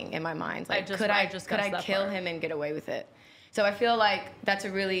plotting in my mind. Like, just could I guessed that kill part. him and get away with it? So I feel like that's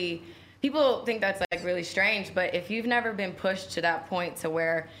a really... People think that's like really strange, but if you've never been pushed to that point to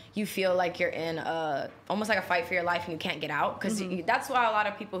where you feel like you're in almost like a fight for your life and you can't get out, because that's why a lot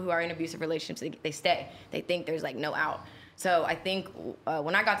of people who are in abusive relationships, they stay. They think there's like no out. So I think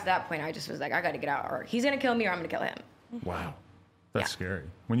when I got to that point, I just was like, I got to get out, or he's gonna kill me, or I'm gonna kill him. Wow. That's Yeah. scary.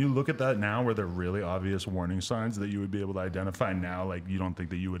 When you look at that now, were there really obvious warning signs that you would be able to identify now? Like, you don't think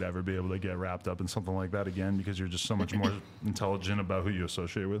that you would ever be able to get wrapped up in something like that again because you're just so much more intelligent about who you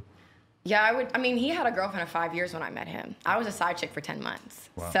associate with? Yeah, I would. I mean, he had a girlfriend of 5 years when I met him. I was a side chick for 10 months.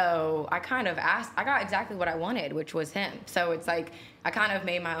 Wow. So I kind of asked, I got exactly what I wanted, which was him. So it's like, I kind of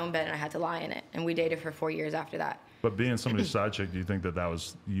made my own bed and I had to lie in it. And we dated for 4 years after that. But being somebody's side chick, do you think that that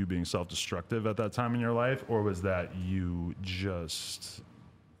was you being self-destructive at that time in your life? Or was that you just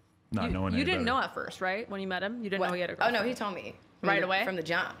not knowing You any didn't better? know at first, right? When you met him, you didn't What? know he had a Oh, girlfriend. no, he told me. Right away? From the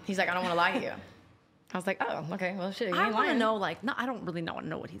jump. He's like, I don't want to lie to you. I was like, oh, okay, well, shit. I want to know, like, no, I don't really want to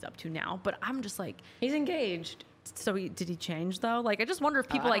know what he's up to now, but I'm just like, He's engaged. so did he change though? Like, I just wonder if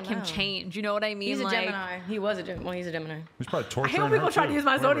people I like don't him know. change. You know what I mean? He's a like, Gemini. He was a Gemini. Well, he's a Gemini. He's probably I torturing hate when people her, try to too. use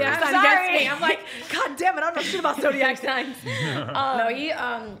my Whatever it zodiac is. sign sorry. against me. I'm like, God damn it, I don't know shit about zodiac signs. No,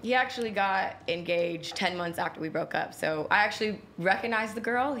 he actually got engaged 10 months after we broke up. So I actually recognized the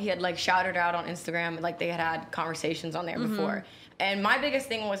girl. He had like shouted her out on Instagram, like they had conversations on there before. And my biggest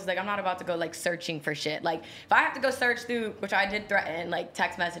thing was like, I'm not about to go like searching for shit. Like if I have to go search through, which I did threaten, like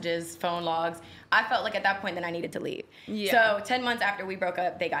text messages, phone logs, I felt like at that point then I needed to leave. Yeah. So 10 months after we broke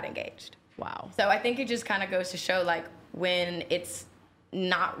up, they got engaged. Wow. So I think it just kind of goes to show like when it's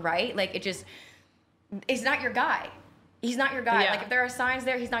not right, like it's not your guy. he's not your guy. Yeah. Like if there are signs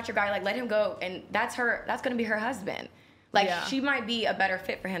there, he's not your guy. Like let him go, and that's gonna be her husband. Like Yeah. she might be a better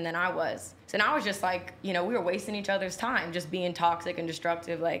fit for him than I was. So now I was just like, we were wasting each other's time, just being toxic and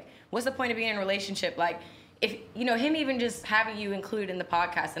destructive. Like, what's the point of being in a relationship? Like, if him even just having you included in the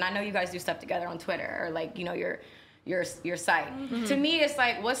podcast, and I know you guys do stuff together on Twitter or like your site. Mm-hmm. To me, it's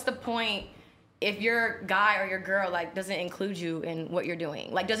like, what's the point if your guy or your girl like doesn't include you in what you're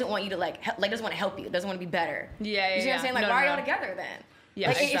doing? Like doesn't want you to doesn't want to help you, doesn't want to be better. Yeah, You see what I'm saying? Like, No, why are no. y'all together then? Yeah,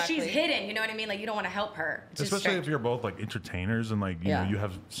 like exactly. if she's hidden, you know what I mean? Like you don't want to help her. It's just Especially strange. if you're both like entertainers and like you Yeah. know you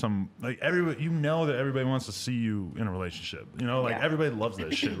have some like everybody that everybody wants to see you in a relationship. Like Yeah. everybody loves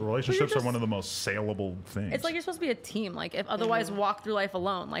that shit. Relationships just- are one of the most saleable things. It's like you're supposed to be a team. Like if otherwise walk through life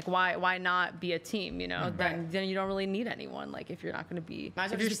alone. Like why not be a team? Then you don't really need anyone. Like if you're not going to be. Might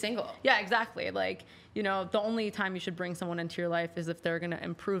as well if just you're be single. Yeah, exactly. Like the only time you should bring someone into your life is if they're going to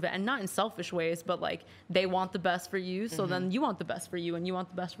improve it, and not in selfish ways, but like they want the best for you. So then you want the best for you, and you want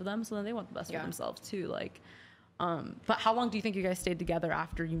the best for them. So then they want the best for themselves too. Like. But how long do you think you guys stayed together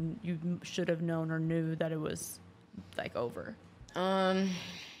after you should have known or knew that it was like over?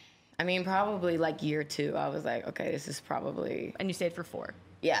 I mean, probably like year 2. I was like, okay, this is probably And you stayed for 4.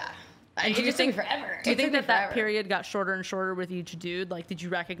 yeah. And It do you just took me think forever? Do you It think took me that forever. period got shorter and shorter with each dude? Like, did you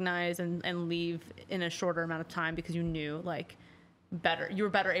recognize and leave in a shorter amount of time because you knew like you were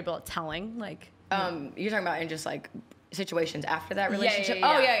better able at telling like? You're talking about in just like situations after that Yeah, relationship?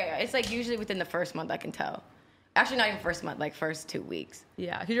 yeah, yeah. Oh yeah. It's like usually within the first month I can tell. Actually, not even first month, like first 2 weeks.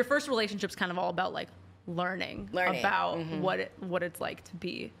 Yeah, because your first relationship's kind of all about like learning. About what it's like to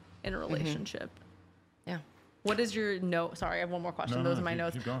be in a relationship. Yeah. What is your note? Sorry, I have one more question. No, Those no, are my keep-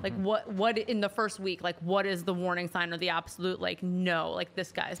 notes. keep going. Like what in the first week? Like what is the warning sign or the absolute like no? Like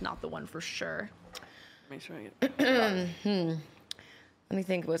this guy's not the one for sure. Make sure I get. Let me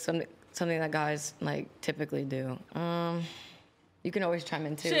think what's something that guys like typically do. You can always chime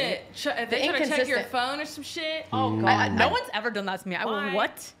in too. Shit. If they try to check your phone or some shit. Oh God, no one's ever done that to me. I Why? will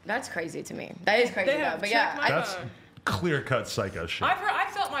what? That's crazy to me. That is crazy They though. have But checked yeah, my That's phone. clear cut psycho shit. I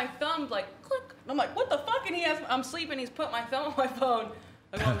felt my thumb like click. I'm like, what the fuck? And I'm sleeping. He's put my thumb on my phone.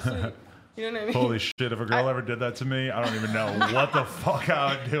 I'm going to sleep. You know what I mean? Holy shit! If a girl ever did that to me, I don't even know what the fuck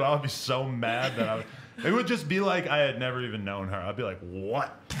I would do. I would be so mad that it would just be like I had never even known her. I'd be like,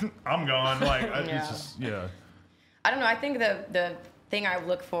 "What? I'm gone." Like, Yeah. it's just, yeah. I don't know. I think the thing I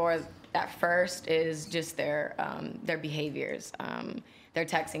look for at first is just their behaviors, their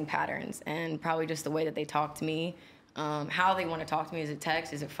texting patterns, and probably just the way that they talk to me, how they want to talk to me. Is it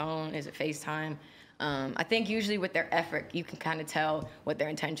text? Is it phone? Is it FaceTime? I think usually with their effort, you can kind of tell what their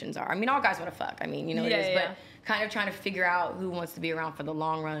intentions are. I mean, all guys want to fuck. I mean, it is. Yeah. But kind of trying to figure out who wants to be around for the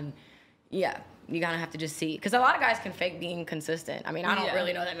long run. Yeah, you gotta have to just see. Because a lot of guys can fake being consistent. I mean, I don't Yeah.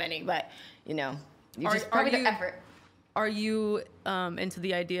 really know that many, but you Are- just are probably you- the effort. Are you into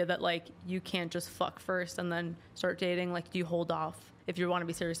the idea that like you can't just fuck first and then start dating? Like, do you hold off if you want to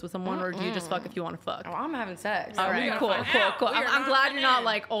be serious with someone, or do you just fuck if you want to fuck? Oh, I'm having sex. All we right, gotta cool. find out. We are I'm not glad you're not in.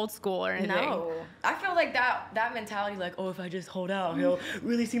 like old school or anything. No, I feel like that mentality, like, oh, if I just hold out, he'll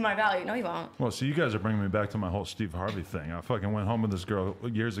really see my value. No, he won't. Well, so you guys are bringing me back to my whole Steve Harvey thing. I fucking went home with this girl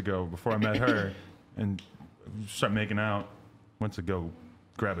years ago before I met her, and started making out. Went to go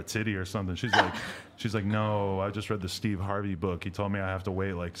grab a titty or something. She's like, no, I just read the Steve Harvey book. He told me I have to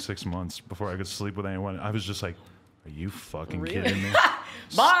wait like 6 months before I could sleep with anyone. I was just like, are you fucking kidding me?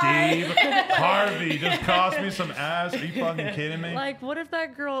 Bye. Steve Harvey just cost me some ass. Are you fucking kidding me? Like, what if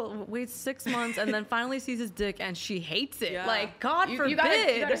that girl waits 6 months and then finally sees his dick and she hates it? Yeah. Like, God You forbid.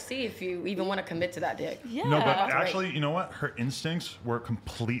 gotta see if you even want to commit to that dick. Yeah. No, but Right. actually, you know what? Her instincts were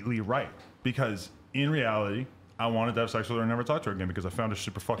completely right. Because in reality, I wanted to have sex with her and never talk to her again because I found her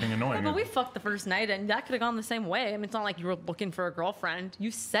super fucking annoying. But we fucked the first night, and that could have gone the same way. I mean, it's not like you were looking for a girlfriend.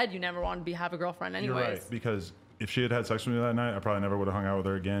 You said you never wanted to have a girlfriend anyways. You're right. Because if she had sex with me that night, I probably never would have hung out with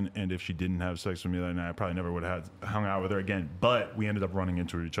her again. And if she didn't have sex with me that night, I probably never would have hung out with her again. But we ended up running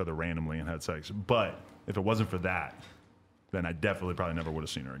into each other randomly and had sex. But if it wasn't for that, then I definitely probably never would have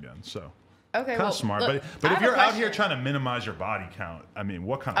seen her again. So Okay, kind well, of smart. look, but I if have a you're out here question. trying to minimize your body count, I mean,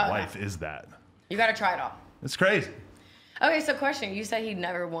 what kind of Okay. life is that? You gotta try it all. It's crazy. Okay, so question. You said he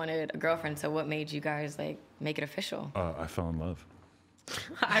never wanted a girlfriend, so what made you guys like make it official? I fell in love.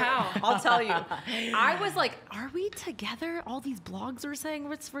 How? I'll tell you. I was like, are we together? All these blogs are saying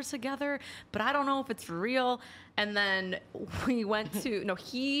we're together, but I don't know if it's for real. And then we went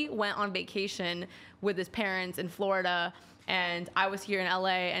he went on vacation with his parents in Florida, and I was here in LA,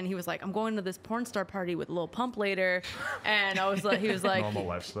 and he was like, I'm going to this porn star party with Lil Pump later. And I was like, he was like, Normal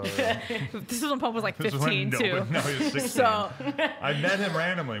lifestyle. Yeah. this was when Pump was like This was when 15 too. No, he was 16. So I met him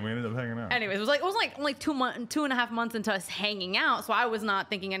randomly. We ended up hanging out. anyways, it was like only 2.5 months into us hanging out. So I was not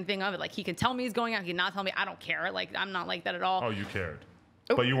thinking anything of it. Like, he can tell me he's going out, he can not tell me. I don't care. Like, I'm not like that at all. Oh, you cared.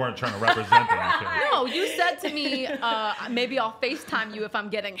 But you weren't trying to represent them. You cared. No, you said to me, maybe I'll FaceTime you if I'm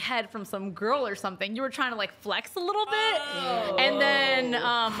getting head from some girl or something. You were trying to like flex a little bit, and then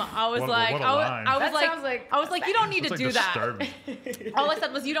I was What- like, what a line. I was That like, sounds like- I was like, you don't need It's to like do that. disturbing. All I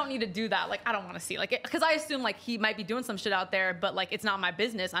said was, you don't need to do that. Like, I don't want to see, like, because I assume like he might be doing some shit out there, but like it's not my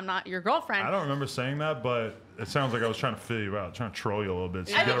business. I'm not your girlfriend. I don't remember saying that, but it sounds like I was trying to fill you out, trying to troll you a little bit.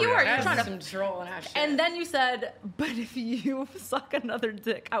 So I think get a you were. reaction. You're trying to some trolling ass shit. And then you said, but if you suck another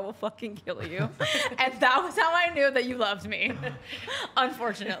dick, I will fucking kill you. And that was how I knew that you loved me.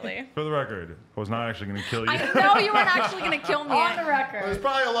 Unfortunately. For the record, I was not actually going to kill you. I know you weren't actually going to kill me. on the There's record.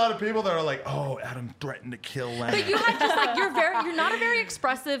 probably a lot of people that are like, "Oh, Adam threatened to kill Lana." But you had just like, you're not a very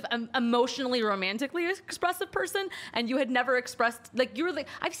expressive, emotionally, romantically expressive person. And you had never expressed, like, you were like,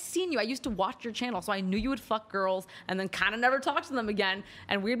 I've seen you. I used to watch your channel. So I knew you would fuck girls and then kind of never talk to them again.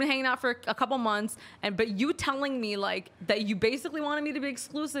 And we'd been hanging out for a couple months. But you telling me like that you basically wanted me to be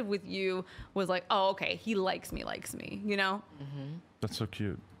exclusive with you was like, oh, okay, he likes me, you know? That's so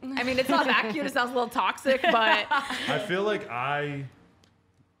cute. I mean, it's not that cute. It sounds a little toxic, but I feel like I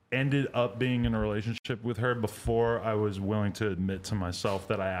ended up being in a relationship with her before I was willing to admit to myself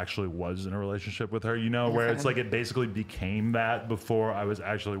that I actually was in a relationship with her, you know, where it's like it basically became that before I was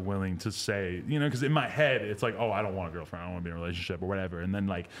actually willing to say, you know, because in my head, it's like, oh, I don't want a girlfriend, I don't want to be in a relationship or whatever. And then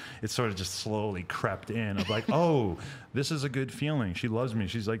like it sort of just slowly crept in of like, oh, this is a good feeling. She loves me.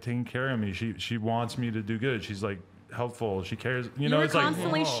 She's like taking care of me. She wants me to do good. She's like helpful. She cares. You know, you were it's like,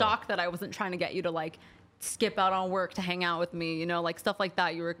 constantly whoa. shocked that I wasn't trying to get you to like skip out on work to hang out with me, you know, like stuff like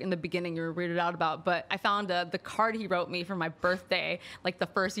that. You were in the beginning, you were weirded out about. But I found the card he wrote me for my birthday, like the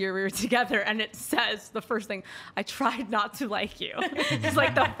first year we were together, and it says the first thing, I tried not to like you. It's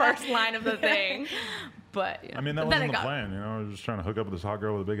like the first line of the thing. But you know, I mean, that then wasn't it the plan, you know. I was just trying to hook up with this hot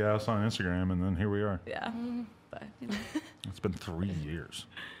girl with a big ass on Instagram, and then here we are. Yeah, but you know, It's been 3 years.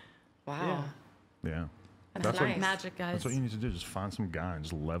 Wow. Yeah. That's what, nice. magic, guys. That's what you need to do. Just find some guy and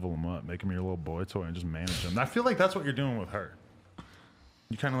just level him up, make him your little boy toy, and just manage him. I feel like that's what you're doing with her.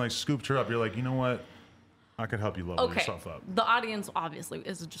 You kind of like scooped her up. You're like, you know what? I could help you level Okay, yourself up. the audience obviously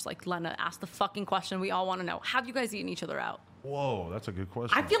is just like, Lena, ask the fucking question we all want to know. Have you guys eaten each other out? Whoa, that's a good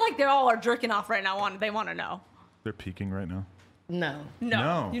question. I feel like they all are jerking off right now. They want to know. They're peaking right now. No.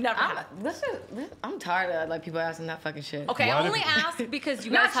 No. You never have. I'm tired of like people asking that fucking shit. Okay, Why I did- only asked because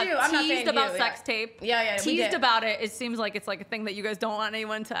you Not guys have you, I'm not saying teased about you, sex yeah. tape. Yeah, we Teased did. about it. It seems like it's like a thing that you guys don't want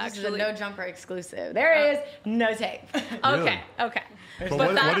anyone to This is a actually. no jumper exclusive. There is no tape. Okay, okay. But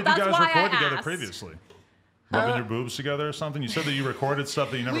what did you that's guys why I record together asked. previously? Rubbing your boobs together or something? You said that you recorded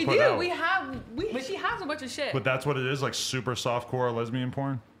stuff that you never We put do. out. She has a bunch of shit. But that's what it is, like super softcore lesbian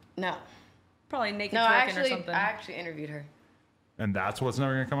porn? No. Probably naked No, twerking or I something. actually interviewed her. And that's what's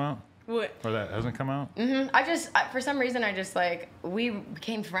never gonna come out? What? Or that hasn't come out? For some reason, I just like, we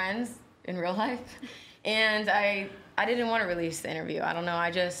became friends in real life. And I didn't want to release the interview. I don't know.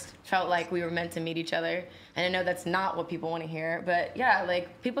 I just felt like we were meant to meet each other. And I know that's not what people want to hear. But yeah,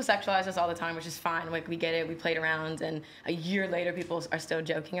 like people sexualize us all the time, which is fine. Like we get it. We played around. And a year later, people are still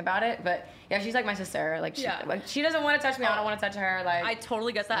joking about it. But yeah, she's like my sister. Like she doesn't want to touch me. I don't want to touch her. Like I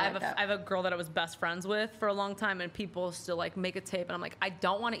totally get that. Like I have a girl that I was best friends with for a long time, and people still like make a tape, and I'm like, I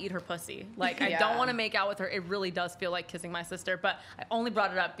don't want to eat her pussy. Like I Yeah. don't want to make out with her. It really does feel like kissing my sister. But I only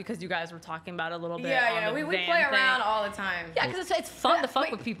brought it up because you guys were talking about it a little bit. yeah, on the we van play thing. around all the time. Yeah, because it's fun to fuck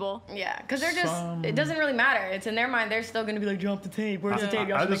Wait. with people. Yeah, because they're just, it doesn't really matter. It's in their mind, they're still going to be like, drop the tape. Where's the tape?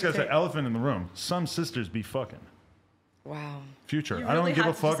 Y'all I should just make gotta the say, tape. elephant in the room. Some sisters be fucking. Wow. Future. You I don't really give a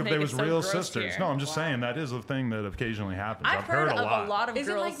had to fuck just if make they it was so real gross sisters. here. No, I'm just saying that is a thing that occasionally happens. I've heard of a lot of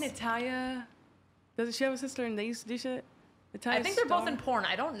Isn't girls. like Natalia? Doesn't she have a sister and they used to do shit? I think they're both in porn.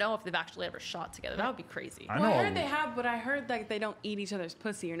 I don't know if they've actually ever shot together. That would be crazy. I Well, I know. heard they have, but I heard like they don't eat each other's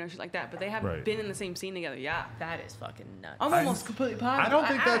pussy or no shit like that. But they have Right. been in the same scene together. Yeah. That is fucking nuts. I'm almost completely positive. I don't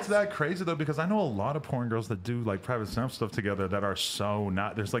think that's asked. that crazy though, because I know a lot of porn girls that do like private snap stuff together that are so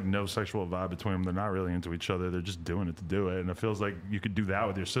not. There's like no sexual vibe between them. They're not really into each other. They're just doing it to do it, and it feels like you could do that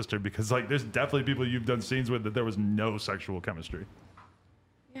with your sister because like there's definitely people you've done scenes with that there was no sexual chemistry.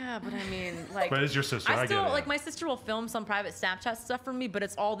 Yeah, but I mean, like, But it's your sister. I I still get it. like my sister will film some private Snapchat stuff for me, but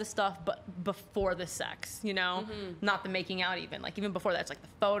it's all the stuff but before the sex, you know, not the making out even. Like even before that, it's like the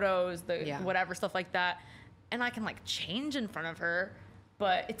photos, the Yeah. whatever stuff like that, and I can like change in front of her,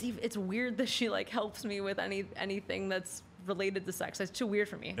 but it's weird that she like helps me with anything that's related to sex. It's too weird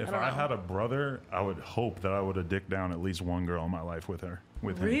for me. If I don't I know. had a brother, I would hope that I would have dicked down at least one girl in my life with him.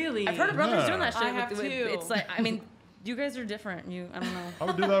 Really? I've heard of brothers Yeah. doing that shit. I have too. It's like, I mean, you guys are different. I don't know. I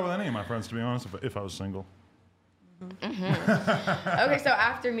would do that with any of my friends, to be honest, if I was single. Okay, so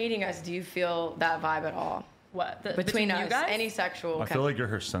after meeting us, do you feel that vibe at all? What? Between you us, guys? any sexual I feel like you're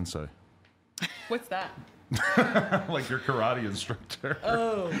her sensei. What's that? Like your karate instructor.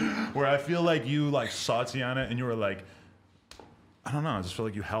 Oh. Where I feel like you like saw Tiana and you were like, I don't know, I just feel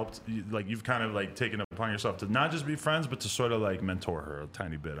like you helped, you've kind of like taken it upon yourself to not just be friends, but to sort of like mentor her a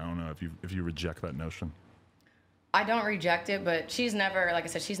tiny bit. I don't know if you reject that notion. I don't reject it, but she's never, like I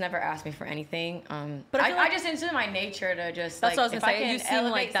said, she's never asked me for anything. But I feel like- I just, it's in my nature to just, That's like, what I was if gonna I say, can you seem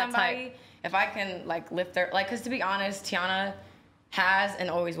elevate like that somebody, type. if I can, like, lift their, like, because to be honest, Tiana has and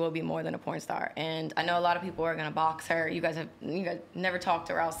always will be more than a porn star. And I know a lot of people are going to box her. You guys never talked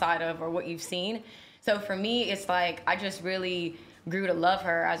to her outside of or what you've seen. So for me, it's like, I just really grew to love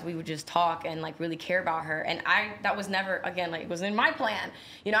her as we would just talk and like really care about her. And that was never, again, like it was in my plan.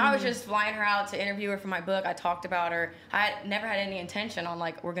 You know, I was just flying her out to interview her for my book. I talked about her. I had never had any intention on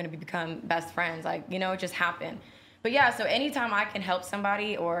like, we're going to become best friends. Like, you know, it just happened. But yeah, so anytime I can help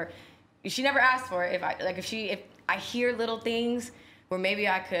somebody, or she never asked for it. If I hear little things where maybe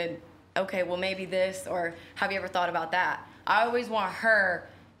I could, okay, well maybe this, or have you ever thought about that? I always want her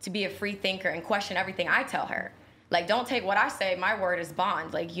to be a free thinker and question everything I tell her. Like, don't take what I say. My word is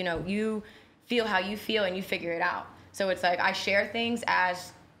bond. Like, you know, you feel how you feel and you figure it out. So it's like I share things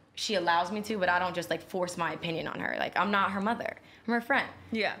as she allows me to, but I don't just like force my opinion on her. Like, I'm not her mother. I'm her friend.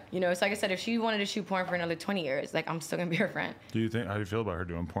 Yeah. You know, so like I said, if she wanted to shoot porn for another 20 years, like, I'm still gonna be her friend. How do you feel about her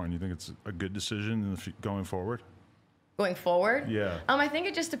doing porn? You think it's a good decision going forward? Going forward? Yeah. I think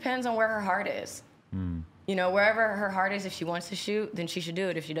it just depends on where her heart is. You know, wherever her heart is, if she wants to shoot, then she should do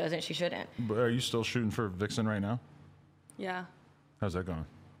it. If she doesn't, she shouldn't. But are you still shooting for Vixen right now? Yeah. How's that going?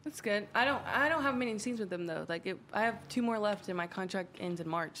 That's good. I don't have many scenes with them though. Like I have 2 more left, and my contract ends in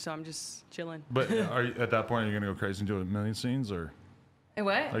March, so I'm just chilling. But are you, at that point, are you gonna go crazy and do a million scenes, or And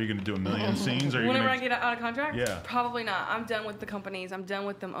what? are you gonna do a million scenes? Or are you Whenever gonna, I get out of contract? Yeah. Probably not. I'm done with the companies. I'm done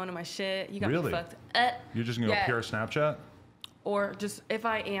with them owning my shit. You got me Really? fucked up. you're just gonna Yeah. go pure Snapchat? Or just if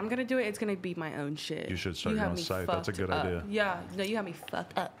I am gonna do it, it's gonna be my own shit. You should start your have own me site. That's a fucked good up. idea. Yeah. No, you have me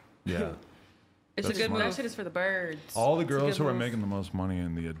fucked up. Yeah. It's That's a good smart. That move. shit is for the birds. All the It's a girls good who are move. making the most money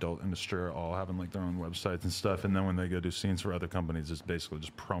in the adult industry are all having like their own websites and stuff, and then when they go do scenes for other companies, it's basically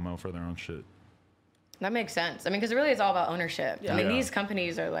just promo for their own shit. That makes sense. I mean, because really it's all about ownership. I mean, Yeah. these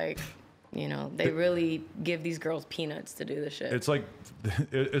companies are like, you know, they really give these girls peanuts to do the shit. It's like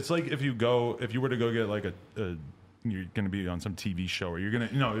if you were to go get like you're going to be on some TV show, or you're going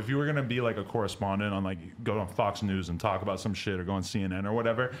to, if you were going to be like a correspondent on go on Fox News and talk about some shit, or go on CNN or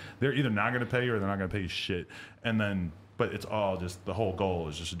whatever, they're either not going to pay you or they're not going to pay you shit. And then, but it's all just, the whole goal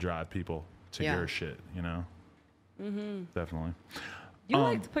is just to drive people to Yeah. your shit, you know? Mm-hmm. Definitely. You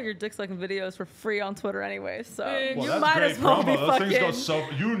like to put your dick sucking videos for free on Twitter anyway, so Well, you that's might great as well promo. be Those fucking. things go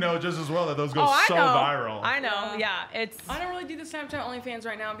so, just as well that those go I so know. viral. I know. Yeah, it's. I don't really do the Snapchat OnlyFans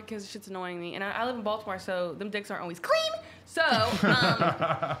right now because shit's annoying me, and I live in Baltimore, so them dicks aren't always clean. So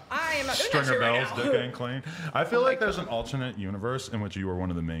I am not doing that Stringer shit right Bell's now. dick ain't clean. I feel like there's an alternate universe in which you were one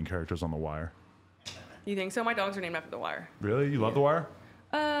of the main characters on The Wire. You think so? My dogs are named after The Wire. Really? You love The Wire?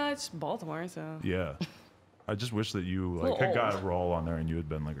 It's Baltimore, so. Yeah. I just wish that you little had got a old. role on there and you had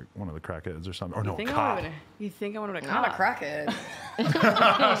been like one of the crackheads or something. Or no, You think cop. you think I would have been a not a cop?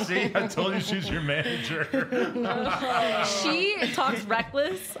 crackhead. See, I told you she's your manager. She talks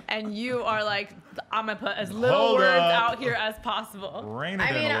reckless, and you are like, I'm gonna put as little Hold words up. out here as possible. Rein it I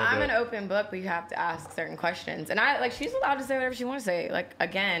in mean, a little I'm bit. an open book, but you have to ask certain questions. And she's allowed to say whatever she wants to say. Like,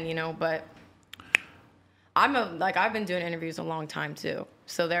 again, you know, but I've been doing interviews a long time too.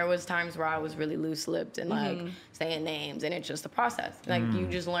 So there was times where I was really loose-lipped and like saying names, and it's just a process. Like you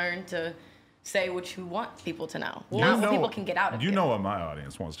just learn to say what you want people to know, not what people can get out of You you. know what my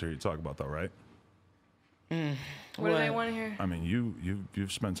audience wants to hear you talk about, though, right? What do they want to hear? I mean,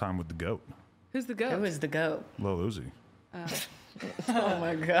 you've spent time with the GOAT, Who's the goat? Who is the GOAT? Lil Uzi. Oh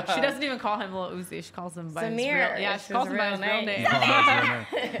my God. She doesn't even call him Lil Uzi. She calls him by his real. Samir. Yeah, It's she calls his him by real his real name.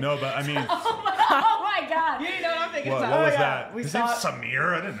 name. No, but I mean, Oh my God. You know what I'm thinking? what was that? His name's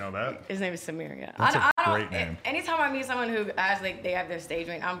Samir? I didn't know that. His name is Samir, yeah. That's a I don't, great name. Anytime I meet someone who has they have their stage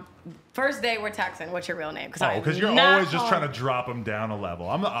name, first day we're texting, what's your real name? Oh, because you're always just trying to drop them down a level.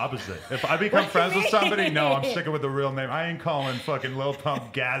 I'm the opposite. If I become friends with somebody, no, I'm sticking with the real name. I ain't calling fucking Lil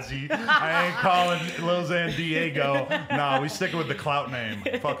Pump Gazzy. I ain't calling Lil Xan Diego. Nah, we sticking with the clout name.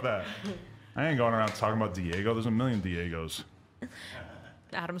 Fuck that. I ain't going around talking about Diego. There's a million Diegos.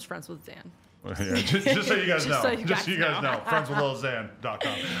 Adam's friends with Dan. Yeah, just so you guys know. so you Just so you guys know. know.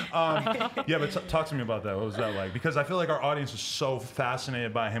 Friendswithlilzan.com. Yeah, but talk to me about that. What was that like? Because I feel like our audience is so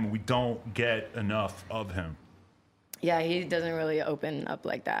fascinated by him, and we don't get enough of him. Yeah, he doesn't really open up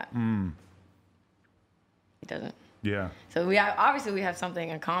like that. He doesn't. Yeah. So we obviously we have something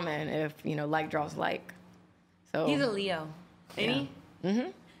in common if, like draws like. So He's a Leo. Ain't he?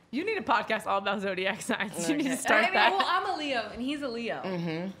 You need a podcast all about zodiac signs. You need to I start mean, that. well, I'm a Leo, and he's a Leo.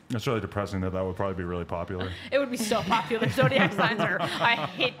 It's really depressing that would probably be really popular. It would be so popular. Zodiac signs are a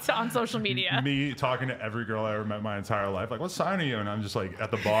hit on social media. Me talking to every girl I ever met my entire life, like, what sign are you? And I'm just like at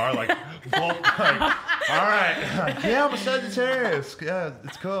the bar, like, all right. Yeah, I'm a Sagittarius. Yeah,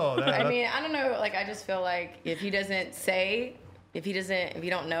 it's cool. I mean, I don't know. Like, I just feel like if he doesn't say, if you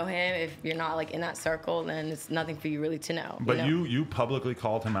don't know him, if you're not like in that circle, then it's nothing for you really to know. But you publicly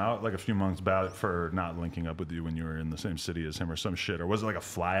called him out like a few months back for not linking up with you when you were in the same city as him or some shit, or was it like a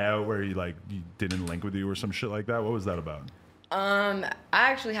flyout where he didn't link with you or some shit like that? What was that about? I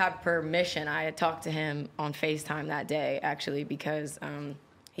actually had permission. I had talked to him on FaceTime that day, actually, because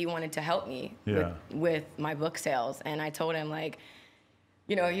he wanted to help me with my book sales. And I told him, like,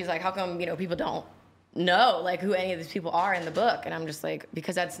 he's like, how come, people don't know, like, who any of these people are in the book? And I'm just like,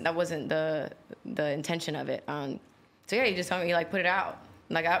 because that wasn't the intention of it. So, yeah, he just told me, like, put it out.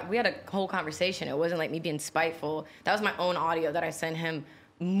 Like, we had a whole conversation. It wasn't, like, me being spiteful. That was my own audio that I sent him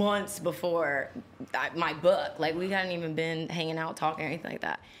months before my book. Like, we hadn't even been hanging out, talking, or anything like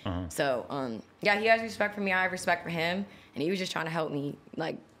that. So, yeah, he has respect for me. I have respect for him. And he was just trying to help me,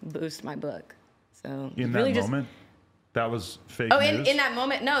 like, boost my book. So In really that moment? That was fake news? news? In that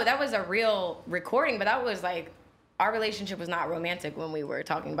moment? No, that was a real recording, but that was, like, our relationship was not romantic when we were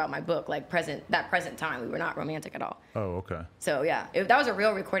talking about my book. Like, that present time, we were not romantic at all. Oh, okay. So, yeah, that was a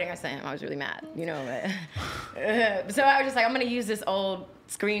real recording I sent him. I was really mad, But, so I was just like, I'm going to use this old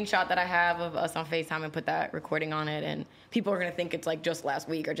screenshot that I have of us on FaceTime and put that recording on it, and people are going to think it's, like, just last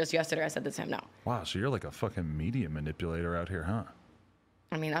week or just yesterday I said this to him. No. Wow, so you're like a fucking media manipulator out here, huh?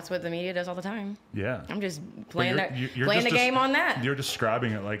 I mean, that's what the media does all the time. Yeah. I'm just playing you're playing just the game on that. You're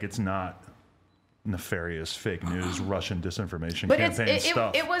describing it like it's not nefarious, fake news, Russian disinformation But campaign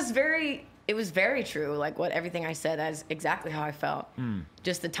stuff. it was very true. Like, everything I said, that's exactly how I felt.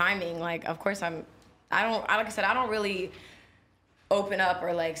 Just the timing. Like, of course, like I said, I don't really open up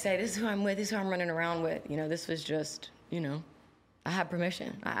or, like, say, this is who I'm with, this is who I'm running around with. This was just, I had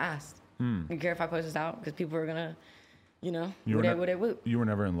permission. I asked. You care if I post this out? Because people are gonna, whoop. You were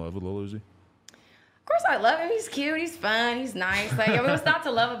never in love with Lil Uzi? Of course I love him. He's cute. He's fun. He's nice. Like, what's not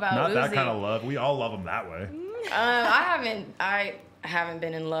to love about Not Uzi? that kind of love. We all love him that way. I haven't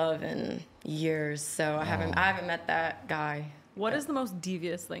been in love in years, so I haven't met that guy. What is the most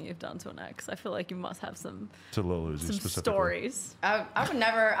devious thing you've done to an ex? I feel like you must have some To Lil Uzi specifically. stories. I would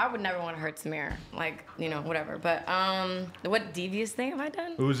never want to hurt Samir. Like, whatever. But what devious thing have I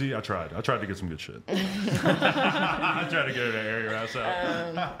done? Uzi, I tried to get some good shit. I tried to get her to air your ass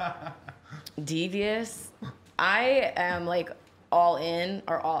out. Devious. I am, like, all in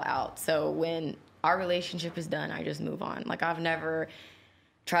or all out. So when our relationship is done, I just move on. Like, I've never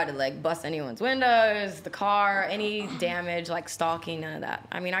tried to, like, bust anyone's windows, the car, any damage, like stalking, none of that.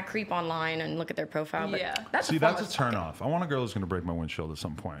 I mean, I creep online and look at their profile, but that's See, a form that's of a turn stalking. off. I want a girl who's going to break my windshield at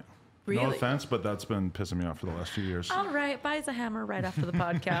some point. No Really? offense, but that's been pissing me off for the last few years. All right, buys a hammer right after the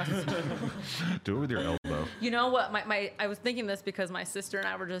podcast. Do it with your elbow. You know what? I was thinking this because my sister and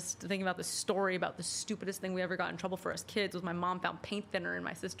I were just thinking about the story about the stupidest thing we ever got in trouble for as kids was my mom found paint thinner in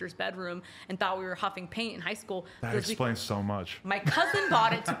my sister's bedroom and thought we were huffing paint in high school. That explains so much. My cousin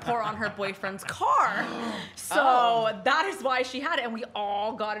bought it to pour on her boyfriend's car. So that is why she had it. And we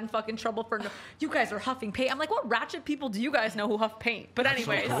all got in fucking trouble for, you guys are huffing paint. I'm like, what ratchet people do you guys know who huff paint? But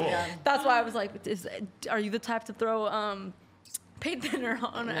anyways, so cool. That's why I was like, are you the type to throw paint thinner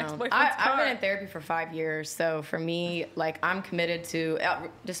on an ex-boyfriend's car? I've been in therapy for 5 years. So for me, like, I'm committed to,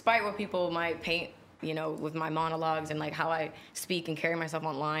 despite what people might paint, with my monologues and, like, how I speak and carry myself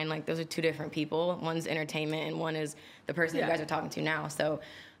online, like, those are two different people. One's entertainment and one is the person you guys are talking to now. So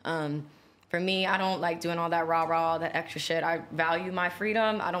for me, I don't like doing all that rah-rah, that extra shit. I value my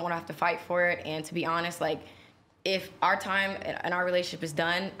freedom. I don't want to have to fight for it. And to be honest, like, if our time and our relationship is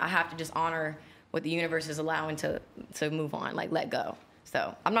done, I have to just honor what the universe is allowing to move on, like, let go.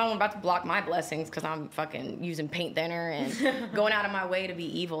 So I'm not about to block my blessings because I'm fucking using paint thinner and going out of my way to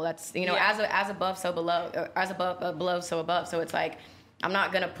be evil. That's, as above, so below, or as above, below, so above. So it's like, I'm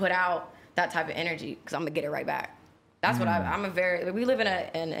not going to put out that type of energy because I'm going to get it right back. That's what we live in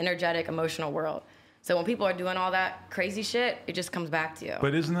an energetic, emotional world. So when people are doing all that crazy shit, it just comes back to you.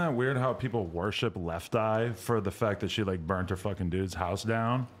 But isn't that weird how people worship Left Eye for the fact that she like burnt her fucking dude's house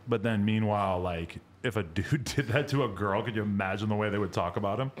down? But then meanwhile, like if a dude did that to a girl, could you imagine the way they would talk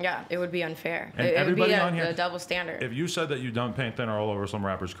about him? Yeah, it would be unfair. And It would everybody be on here- a double standard. If you said that you done paint thinner all over some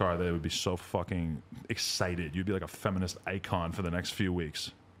rapper's car, they would be so fucking excited. You'd be like a feminist icon for the next few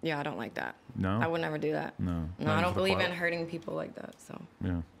weeks. Yeah, I don't like that. No? I would never do that. No. No, Not I even don't for the believe in clout? hurting people like that. So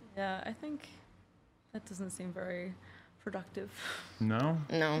Yeah. Yeah, I think that doesn't seem very productive. No?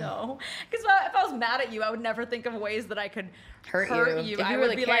 no. No, because if I was mad at you, I would never think of ways that I could Hurt hurt you. you. If I you would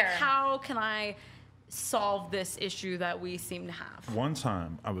really be like, care. how can I solve this issue that we seem to have? One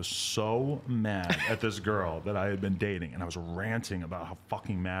time, I was so mad at this girl that I had been dating, and I was ranting about how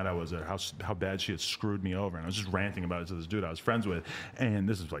fucking mad I was at her, how bad she had screwed me over, and I was just ranting about it to this dude I was friends with, and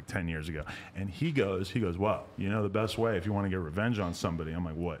this is like 10 years ago. And he goes, well, you know the best way if you want to get revenge on somebody? I'm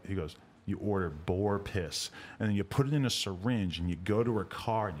like, what? He goes, you order boar piss, and then you put it in a syringe, and you go to her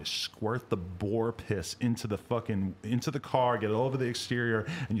car, and you squirt the boar piss into the car, get it all over the exterior,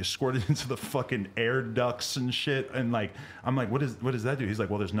 and you squirt it into the fucking air ducts and shit. And like, I'm like, what does that do? He's like,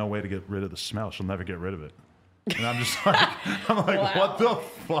 well, there's no way to get rid of the smell. She'll never get rid of it. And I'm just like, Wow. what the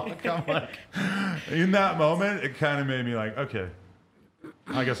fuck? I'm like, in that moment, it kind of made me like, okay,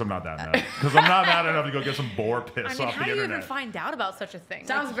 I guess I'm not that mad, because I'm not mad enough to go get some boar piss I mean, off how the do you internet. even find out about such a thing?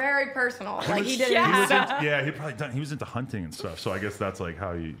 Sounds Like, very personal. Like he did He was Yeah. into, yeah, he probably done. He was into hunting and stuff. So I guess that's like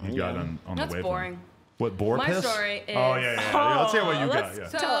how he got on the That's wavelength. boring. What, boar My piss? story Oh is- yeah. Let's hear what you got. let's- Yeah.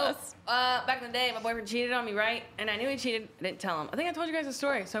 So, Tell us. back in the day, my boyfriend cheated on me, right? And I knew he cheated. I didn't tell him. I think I told you guys the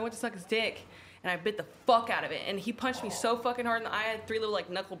story. So I went to suck his dick, and I bit the fuck out of it. And he punched me so fucking hard in the eye. I had 3 little like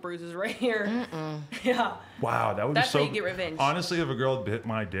knuckle bruises right here. Yeah. Wow, that would That's be so. how you get revenge. Honestly, if a girl bit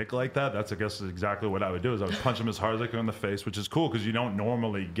my dick like that, that's I guess exactly what I would do. Is I would punch him as hard as I could in the face, which is cool because you don't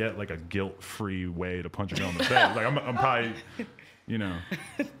normally get like a guilt-free way to punch a girl in the face. Like I'm probably, you know.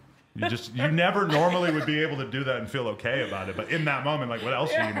 You never normally would be able to do that and feel okay about it. But in that moment, like, what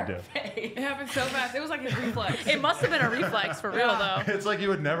else are you gonna do? It happened so fast. It was like his reflex. it must have been a reflex for real, though. It's like you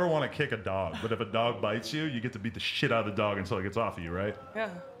would never want to kick a dog, but if a dog bites you, you get to beat the shit out of the dog until it gets off of you, right? Yeah.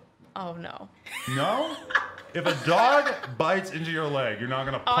 Oh no. No? If a dog bites into your leg, you're not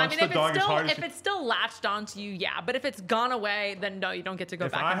gonna Oh, I punch mean, the if dog it's as still hard as if it's still latched onto you, yeah. But if it's gone away, then no, you don't get to go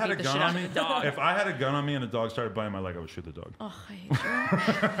If back I and had a beat the gun shit on out me, of the dog. if I had a gun on me and a dog started biting my leg, I would shoot the dog. Oh, I hate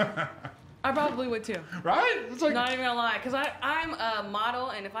you. I probably would too. Right? It's like Not even gonna lie, because I'm a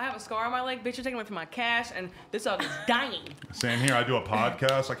model, and if I have a scar on my leg, bitch, you're taking away from my cash, and this dog is dying. same here. I do a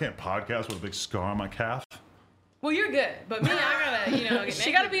podcast. I can't podcast with a big scar on my calf. Well, you're good, but me, I gotta, get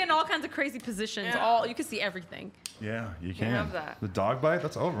She got to be in all kinds of crazy positions. Yeah. You can see everything. Yeah, you can. have that. The dog bite,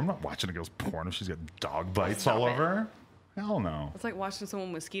 that's over. I'm not watching a girl's porn if she's got dog bites Stop all it. over her. Hell no. It's like watching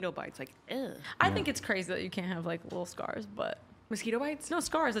someone with mosquito bites. Like, ew. I think it's crazy that you can't have like little scars, but Mosquito bites? no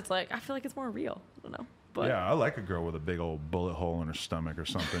scars. It's like I feel like it's more real. I don't know. But Yeah, I like a girl with a big old bullet hole in her stomach or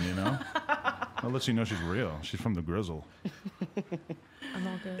something, you know? That lets you know she's real. She's from the grizzle. I'm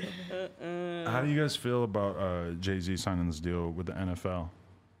all good. Over here. How do you guys feel about Jay-Z signing this deal with the NFL?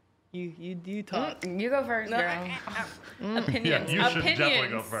 You talk. You go first, girl. Opinions. Yeah, you should Opinions. definitely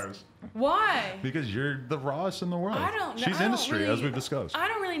go first. Why? Because you're the rawest in the world. I don't know. She's I don't industry, really- as we've discussed. I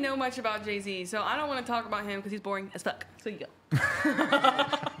don't really know much about Jay-Z, so I don't want to talk about him because he's boring as fuck. So you go.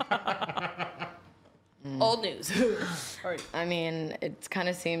 Old news. All right. I mean, it kind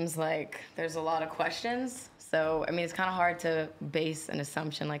of seems like there's a lot of questions. So, I mean, it's kind of hard to base an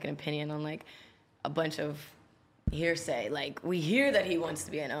assumption, like an opinion, on like a bunch of hearsay. Like, we hear that he wants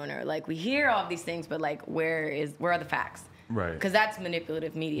to be an owner. Like, we hear all of these things, but like, where are the facts? Right. Because that's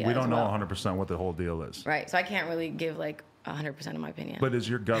manipulative media. We as don't know well. 100% what the whole deal is. Right. So I can't really give like 100% of my opinion. But is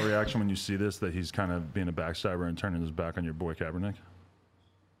your gut reaction when you see this that he's kind of being a backstabber and turning his back on your boy Kaepernick?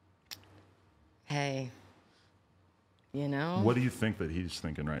 Hey, you know, What do you think that he's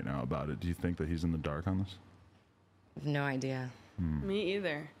thinking right now about it? Do you think that he's in the dark on this? no idea. Me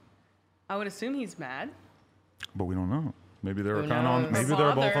either. I would assume he's mad. But we don't know. Maybe they were Who kind of on. knows? Maybe they're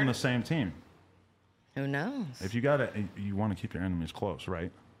both on Bothered. the same team. Who knows? If you want to keep your enemies close,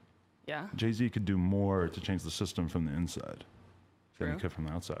 right? Yeah. Jay-Z could do more to change the system from the inside than he True. could from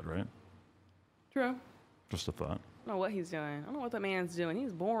the outside, right? True. Just a thought. I don't know what he's doing. I don't know what that man's doing.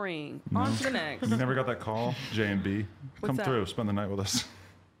 He's boring. On to the next. You never got that call, J and B? Come that? through, spend the night with us.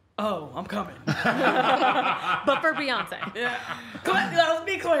 Oh, I'm coming. But for Beyonce. Let's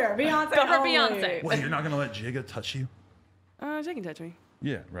be clear. Beyonce. But for only. Beyonce. Wait, you're not gonna let Jigga touch you? Jay can touch me.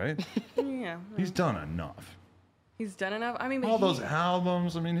 Yeah, right. Yeah. He's done enough. He's done enough. I mean, but All he- those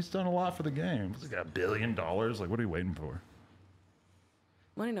albums. I mean, he's done a lot for the game. He's got $1 billion. Like, what are you waiting for?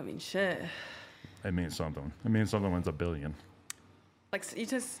 money don't mean shit. It means something. It means something when it's $1 billion. Like, are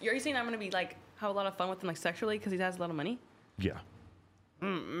you saying I'm gonna be like have a lot of fun with him like sexually because he has a lot of money? Yeah.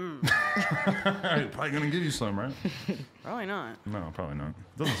 Probably gonna give you some, right? Probably not. No, probably not.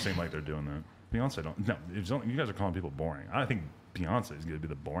 Doesn't seem like they're doing that. Beyonce don't. No, you guys are calling people boring. I think Beyonce is gonna be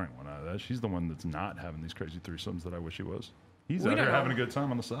the boring one out of that. She's the one that's not having these crazy threesomes that I wish she was. He's out here having a good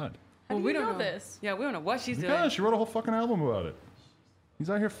time on the side. How do we you don't know this? Yeah, we don't know what she's doing. Yeah, she wrote a whole fucking album about it. He's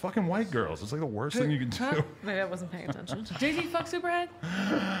out here fucking white girls. It's like the worst thing you can do. Maybe I wasn't paying attention. Jay-Z fuck Superhead?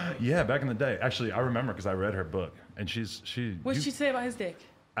 Yeah, back in the day. Actually, I remember because I read her book, and What did she say about his dick?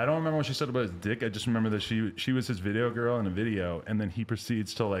 I don't remember what she said about his dick. I just remember that she was his video girl in a video, and then he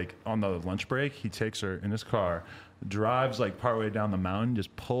proceeds to, like, on the lunch break, he takes her in his car, drives like partway down the mountain,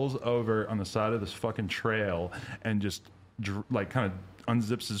 just pulls over on the side of this fucking trail, and just like kind of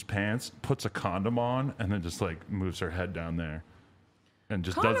unzips his pants, puts a condom on, and then just like moves her head down there, and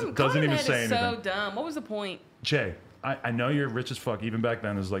just doesn't even say anything. So dumb. What was the point? Jay, I know you're rich as fuck. Even back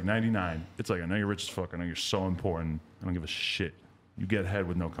then, it was like 99. It's like, I know you're rich as fuck. I know you're so important. I don't give a shit. You get head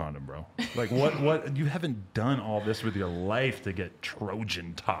with no condom, bro. Like, what? You haven't done all this with your life to get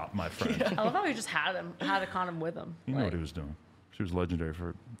Trojan top, my friend. I love how he just had a condom with him. You know what he was doing. She was legendary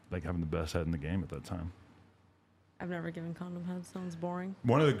for like having the best head in the game at that time. I've never given condom head. Sounds boring.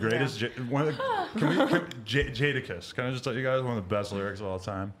 One of the greatest, Jadakiss. Can I just tell you guys one of the best lyrics of all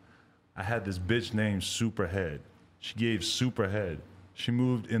time? I had this bitch named Superhead. She gave Superhead. She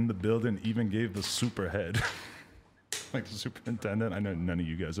moved in the building, even gave the Superhead. Like the superintendent. I know none of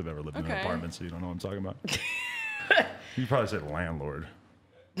you guys have ever lived in an apartment, so you don't know what I'm talking about. You probably said landlord.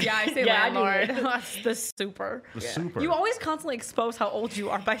 Yeah, I say landlord. That's the super. The super. You always constantly expose how old you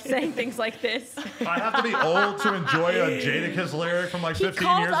are by saying things like this. I have to be old to enjoy a Jadakiss lyric from like 15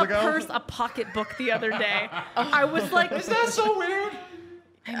 years He ago. called a purse a pocketbook the other day. I was like, Is that so weird?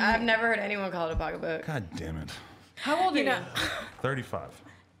 I've never heard anyone call it a pocketbook. God damn it. How old are you? 35.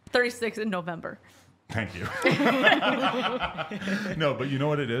 36 in November. Thank you. No, but you know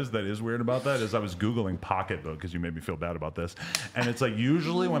what it is that is weird about that is I was Googling pocketbook because you made me feel bad about this. And it's like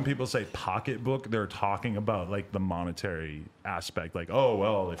usually when people say pocketbook, they're talking about like the monetary aspect. Like, oh,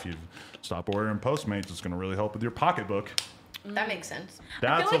 well, if you stop ordering Postmates, it's going to really help with your pocketbook. That makes sense.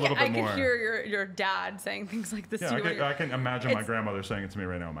 That's I feel like a little bit more. I could hear your dad saying things like this Yeah, to you. I can imagine my grandmother saying it to me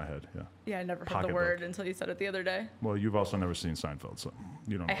right now in my head. Yeah. Yeah, I never heard the Pocketbook. word until you said it the other day. Well, you've also never seen Seinfeld, so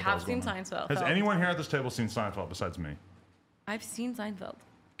you don't know. I what have hell's seen going on. Seinfeld. Has anyone here at this table seen Seinfeld besides me? I've seen Seinfeld.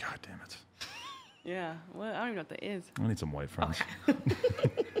 God damn it. Yeah. Well, I don't even know what that is. I need some white friends.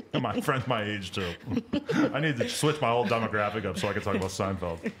 And my friends my age, too. I need to switch my whole demographic up so I can talk about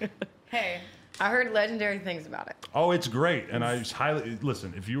Seinfeld. Hey, I heard legendary things about it. Oh, it's great. And I just highly...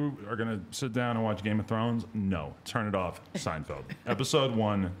 Listen, if you are going to sit down and watch Game of Thrones, no. Turn it off. Seinfeld. Episode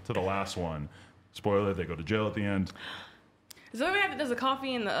 1 to the last one. Spoiler, they go to jail at the end. Is that what does the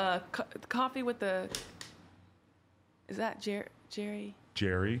coffee and the coffee with the... Is that Jerry?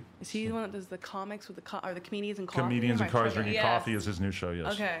 Jerry. Is he the one that does the comics with the comedians and coffee? Comedians and Am I Cars tripping? Drinking Coffee is his new show,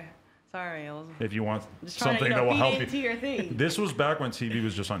 yes. Okay. Sorry. I was If you want just trying something to, that will feed help into you. your thing. This was back when TV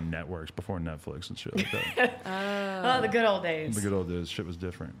was just on networks before Netflix and shit like that. Oh, the good old days. The good old days, shit was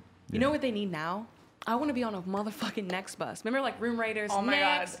different. You know what they need now? I want to be on a motherfucking Next bus. Remember, like Room Raiders? Oh my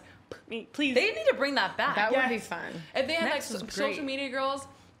Next. Please. They need to bring that back. That would Yes. be fun. If they had Next like was social great. media girls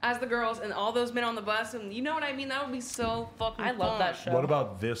as the girls and all those men on the bus, and you know what I mean? That would be so fucking I love fun. that show. What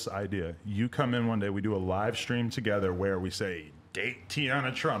about this idea? You come in one day, we do a live stream together where we say, date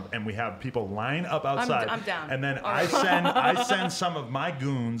Tiana Trump, and we have people line up outside. I'm down. And then All I right. send some of my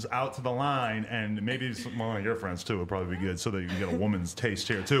goons out to the line, and maybe one of your friends too would probably be good, so that you can get a woman's taste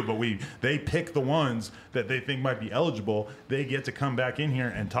here too. But they pick the ones that they think might be eligible. They get to come back in here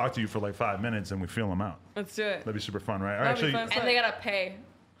and talk to you for like 5 minutes, and we feel them out. Let's do it. That'd be super fun, right? Or That'd be actually, fun. And they gotta pay.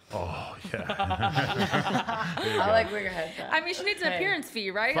 oh yeah. I like where your head's at. I mean, she needs an Hey. appearance fee,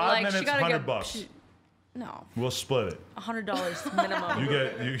 right? 5 like minutes, she gotta get $100. No, We'll split it. $100 minimum.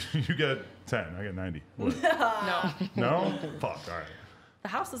 You get 10. I get 90. What? No, No? Fuck. All right. the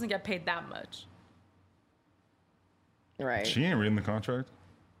house doesn't get paid that much. Right. She ain't reading the contract.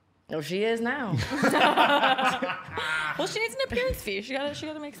 Oh, she is now. Well, she needs an appearance fee. She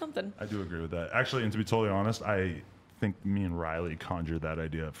gotta make something. I do agree with that. Actually, and to be totally honest, I think me and Riley conjured that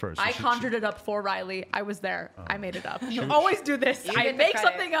idea at first. I She- conjured it up for Riley. I was there. I made it up. You always do this. You I get the make credit.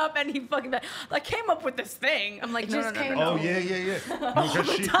 something up and he fucking like came up with this thing. I'm like, It no, just no, no, came no, Oh no. yeah. No,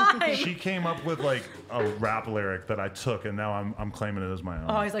 'cause time. she came up with like a rap lyric that I took, and now I'm claiming it as my own.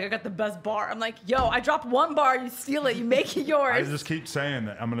 Oh, he's like, I got the best bar. I'm like, yo, I dropped one bar, you steal it, you make it yours. I just keep saying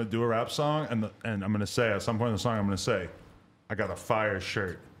that I'm gonna do a rap song, and I'm gonna say at some point in the song I'm gonna say, I got a fire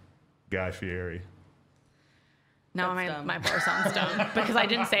shirt, Guy Fieri. Now That's dumb. my bar sounds dumb because I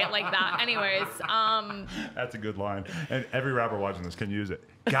didn't say it like that. Anyways, That's a good line. And every rapper watching this can use it.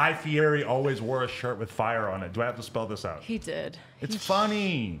 Guy Fieri always wore a shirt with fire on it. Do I have to spell this out? he did. It's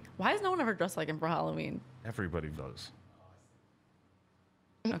funny. Why has no one ever dressed like him for Halloween? Everybody does.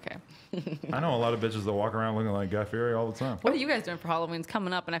 Okay. I know a lot of bitches that walk around looking like Guy Fieri all the time. What are you guys doing for Halloween's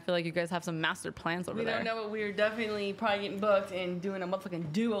coming up? And I feel like you guys have some master plans over We there. don't know, but we're definitely probably getting booked and doing a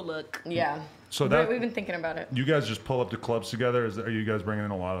motherfucking duo look. Yeah. So we've been thinking about it. You guys just pull up to clubs together? Are you guys bringing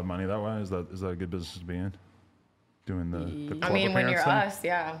in a lot of money that way? Is that a good business to be in? Doing the club I mean, when you're appearance us, thing?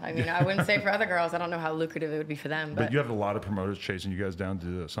 yeah. I mean, I wouldn't say for other girls. I don't know how lucrative it would be for them, But but you have a lot of promoters chasing you guys down to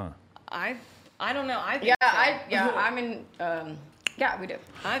do this, huh? I don't know. I think yeah, so. I'm in. Yeah, we do.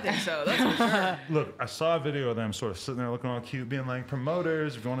 I think so. That's for sure. Look, I saw a video of them sort of sitting there looking all cute, being like,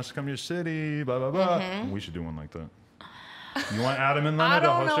 promoters, if you want us to come to your city, blah, blah, blah. We should do one like that. You want Adam and Lena I to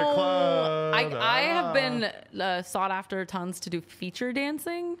don't host your know. club? I have been sought after tons to do feature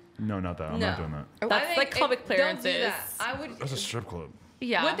dancing. No, not that. I'm not doing that. That's I think like club don't do clearances. that. I would. That's a strip club.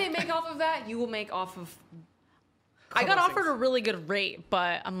 Yeah. What they make off of that, you will make off of. I got club offered a listings. really good rate,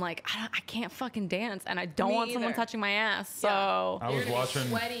 but I'm like, I can't fucking dance, and I don't Me want someone either. touching my ass. So I You're was gonna be watching.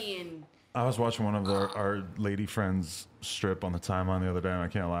 sweaty and. I was watching one of our lady friends strip on the timeline the other day, and I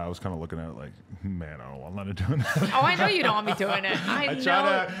can't lie, I was kind of looking at it like, man, I don't want Lena doing that. oh, I know you don't want me doing it. I know.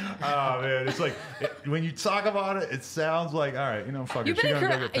 try to. Oh man, it's like when you talk about it, it sounds like, all right, fuck You've it. been, She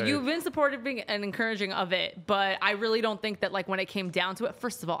gonna go get paid. you've been supportive and encouraging of it, but I really don't think that like when it came down to it.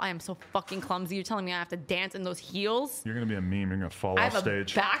 First of all, I am so fucking clumsy. You're telling me I have to dance in those heels. You're gonna be a meme. You're gonna fall I off have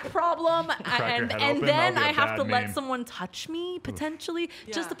stage. a back problem, your and head and open, then that'll be I a have to bad let meme. someone touch me potentially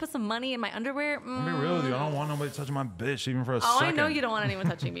just Yeah. to put some money in my underwear. I'll be real with you. I don't want nobody touching my bitch even for a Oh, second. I know you don't want anyone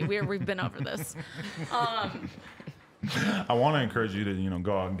touching me. We've been over this. I want to encourage you to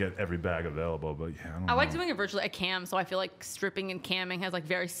go out and get every bag available, but yeah, I don't I know. like doing it virtually. I cam, so I feel like stripping and camming has like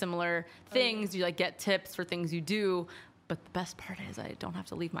very similar things. You like get tips for things you do, but the best part is I don't have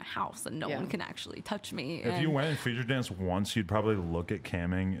to leave my house and no Yeah. one can actually touch me. If you went and feature dance once, you'd probably look at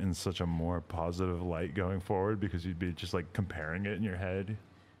camming in such a more positive light going forward because you'd be just like comparing it in your head.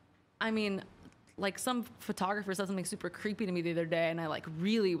 I mean, like some photographer said something super creepy to me the other day, and I like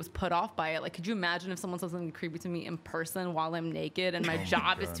really was put off by it. Like, could you imagine if someone said something creepy to me in person while I'm naked and my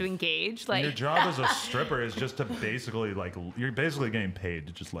job is God. to engage? And Like, your job as a stripper is just to basically you're basically getting paid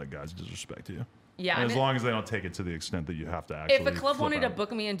to just let guys disrespect you. yeah. And I as mean, long as they don't take it to the extent that you have to actually. if a club flip wanted to out.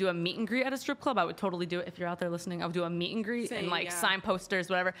 book me and do a meet and greet at a strip club, I would totally do it. If you're out there listening, I would do a meet and greet and Same, like yeah. sign posters,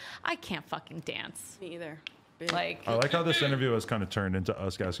 whatever. I can't fucking dance. Me either. Like, I like how this interview has kind of turned into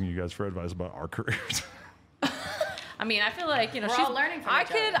us asking you guys for advice about our careers. I mean, I feel like We're she's all learning from I each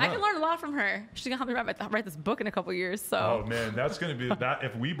could other. I could learn a lot from her. She's gonna help me write this book in a couple years. So Oh man, that's gonna be that.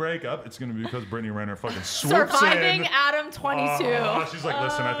 If we break up, it's gonna be because Brittany Renner fucking swoops surviving in. Adam 22. Oh, she's like,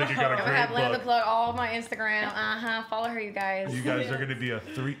 listen, I think you got a I'm gonna have great Lena book. plug all my Instagram. Follow her, you guys. You guys are gonna be a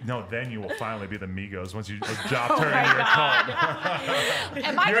three. No, then you will finally be the Migos once you adopt Oh her into your cult.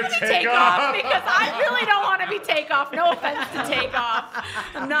 Am I You're gonna be Takeoff. Takeoff? Because I really don't want to be Takeoff. No offense to Takeoff.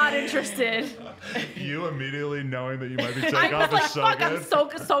 I'm not interested. You immediately knowing that you might be I'm Takeoff just like, is so fuck,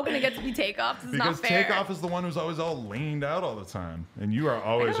 good. I'm so gonna get to be Takeoff. This is Because not fair. Takeoff is the one who's always all leaned out all the time, and you are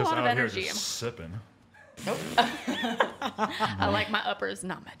always got a just lot of out here energy. just sipping. I like my uppers,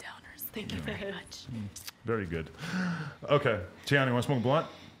 not my downers. Thank you very much. Very good. Okay, Tiana, you want to smoke a blunt?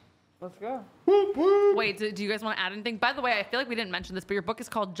 Let's go. Wait, do you guys want to add anything? By the way, I feel like we didn't mention this, but your book is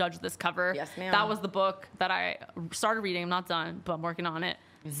called Judge This Cover. Yes, ma'am. That was the book that I started reading. I'm not done, but I'm working on it.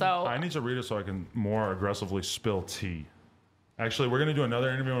 So I need to read it so I can more aggressively spill tea. Actually, we're gonna do another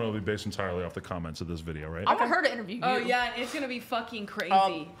interview, and it'll be based entirely off the comments of this video, right? I want her to interview you. Oh yeah, and it's gonna be fucking crazy.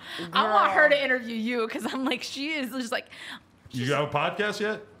 I want her to interview you because I'm like, she is just like, You have a podcast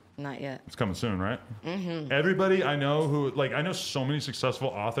yet? Not yet. It's coming soon, right? Mm-hmm. Everybody I know I know so many successful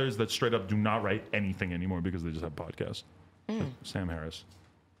authors that straight up do not write anything anymore because they just have podcasts. Like Sam Harris,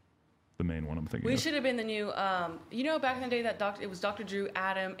 the main one I'm thinking We of. should have been the new, back in the day that it was Dr. Drew,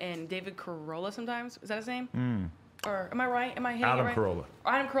 Adam, and David Carolla sometimes. Is that his name? Or am I right? Am I hitting Adam it right? Carolla.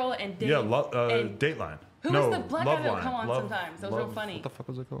 Adam Carolla and Dave. Yeah, and Dateline. Who no, was the black guy that would Loveline. come on sometimes? That was real Love- funny. What the fuck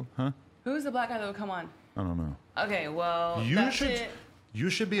was it called? Huh? Who was the black guy that would come on? I don't know. Okay, well, You that's should. it. You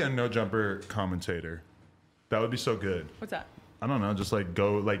should be a no jumper commentator. That would be so good. What's that? I don't know. Just like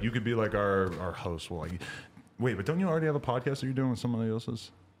go. Like you could be like our host. Well, like, wait, but don't you already have a podcast that you're doing with somebody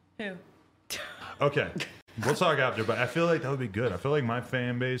else's? Who? Okay. We'll talk after, but I feel like that would be good. I feel like my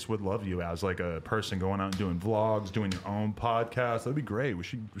fan base would love you as like a person going out and doing vlogs, doing your own podcast. That'd be great. We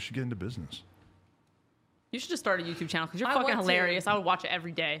should get into business. You should just start a YouTube channel because you're I fucking want to. hilarious. I would watch it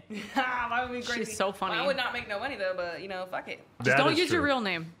every day. That would be crazy. She's so funny. I would not make no money though, but fuck it. Just That don't is use your true. real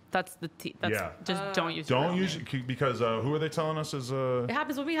name. That's the that's Yeah. just don't use your Don't real use name. it because who are they telling us is It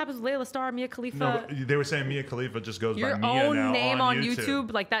happens with me. It happens with Layla Starr, Mia Khalifa. no, but they were saying Mia Khalifa just goes Your by Mia own now name on on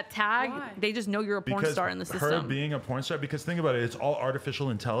YouTube, like that tag, Why? they just know you're a porn because star in the her system. being a porn star, because think about it, it's all artificial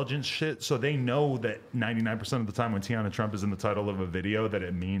intelligence shit. So they know that 99% of the time when Tiana Trump is in the title of a video, that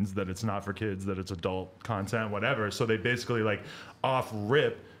it means that it's not for kids, that it's adult content, whatever. So they basically like off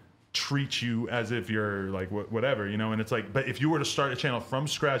rip treat you as if you're like whatever, you know. And it's like, but if you were to start a channel from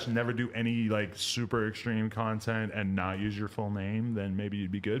scratch and never do any like super extreme content and not use your full name, then maybe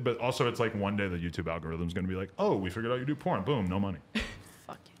you'd be good. But also it's like one day the YouTube algorithm's gonna be like, oh, we figured out you do porn, boom, no money.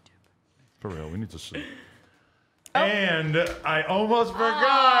 Fuck YouTube. For real, we need to sue. And I almost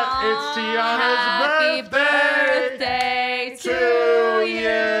forgot, it's Tiana's birthday to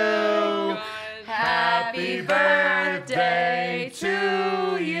you. Happy birthday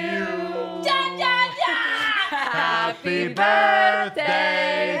to you. Happy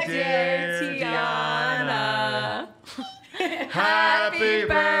birthday, dear Tiana. Happy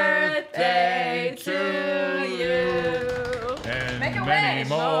birthday to you. And many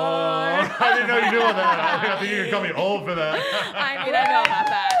more. I didn't know you knew all that. I think you could call me old for that. I mean, I know about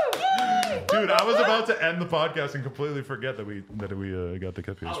that. Dude, I was about to end the podcast and completely forget that we got the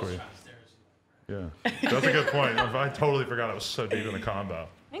cupcakes for you. Yeah, that's a good point. I totally forgot I was so deep in the combo.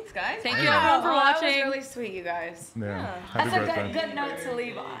 Thanks, guys. Thank you everyone for That watching. was really sweet, you guys. Yeah, happy That's a birthday. good note to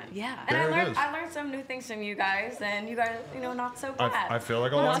leave on. Yeah. And There it is. I learned some new things from you guys, and you guys, not so bad. I feel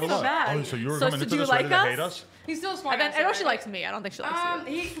like I Well, learned a not so lot. bad. Oh, so you were So coming do into you this like ready to us? hate us? He's still smart. I know she likes me. I don't think she likes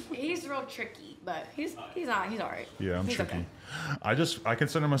you. He's real tricky, but he's all right. Yeah, I'm He's tricky. okay. I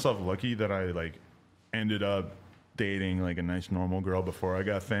consider myself lucky that I like ended up dating like a nice normal girl before I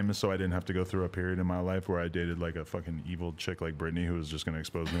got famous, so I didn't have to go through a period in my life where I dated like a fucking evil chick like Britney who was just gonna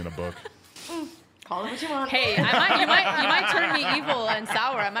expose me in a book. Call it what you want. Hey, you might turn me evil and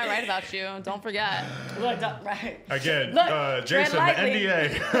sour. I might write about you. Don't forget. Right. Again, Look, Jason, the tread lightly.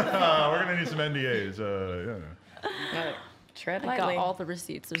 NDA. We're gonna need some NDAs. Yeah. Tread I lightly. got all the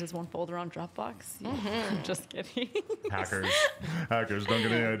receipts. There's this one folder on Dropbox. Just kidding. Hackers, don't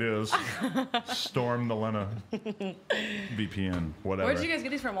get any ideas. Storm the Lena. VPN, whatever. Where did you guys get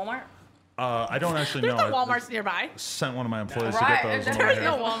these from? Walmart? I don't actually There's know. no I Walmarts nearby. sent one of my employees Right, to get those. there's when I There's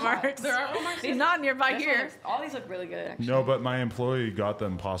no had- Walmarts. There are Walmarts. He's not nearby This here. one looks- all these look really good, actually. No, but my employee got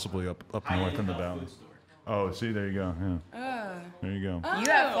them possibly up north in the valley. Oh, see, there you go. Yeah. There you go.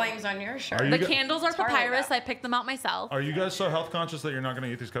 You have flames on your shirt. Are you The go- candles are Target papyrus. that. I picked them out myself. Are you guys so health conscious that you're not going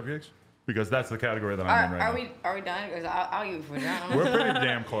to eat these cupcakes? Because that's the category that I'm in right Are now. we done? Because I'll eat food. We're pretty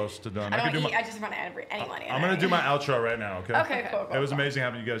damn close to done. I can don't do eat. I just want any money. I'm going to do my outro right now, okay? Okay, cool. It was amazing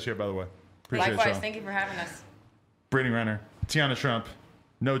having you guys here, by the way. Appreciate Likewise, y'all. thank you for having us. Brittany Renner, Tiana Trump,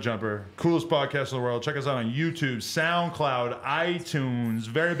 No Jumper, coolest podcast in the world. Check us out on YouTube, SoundCloud, iTunes.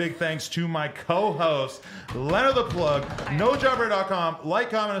 Very big thanks to my co-host, Leonard the Plug, NoJumper.com. Like,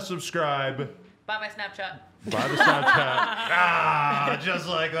 comment, and subscribe. Buy my Snapchat. Buy the Snapchat. Just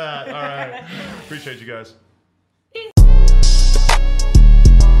like that. All right. Appreciate you guys.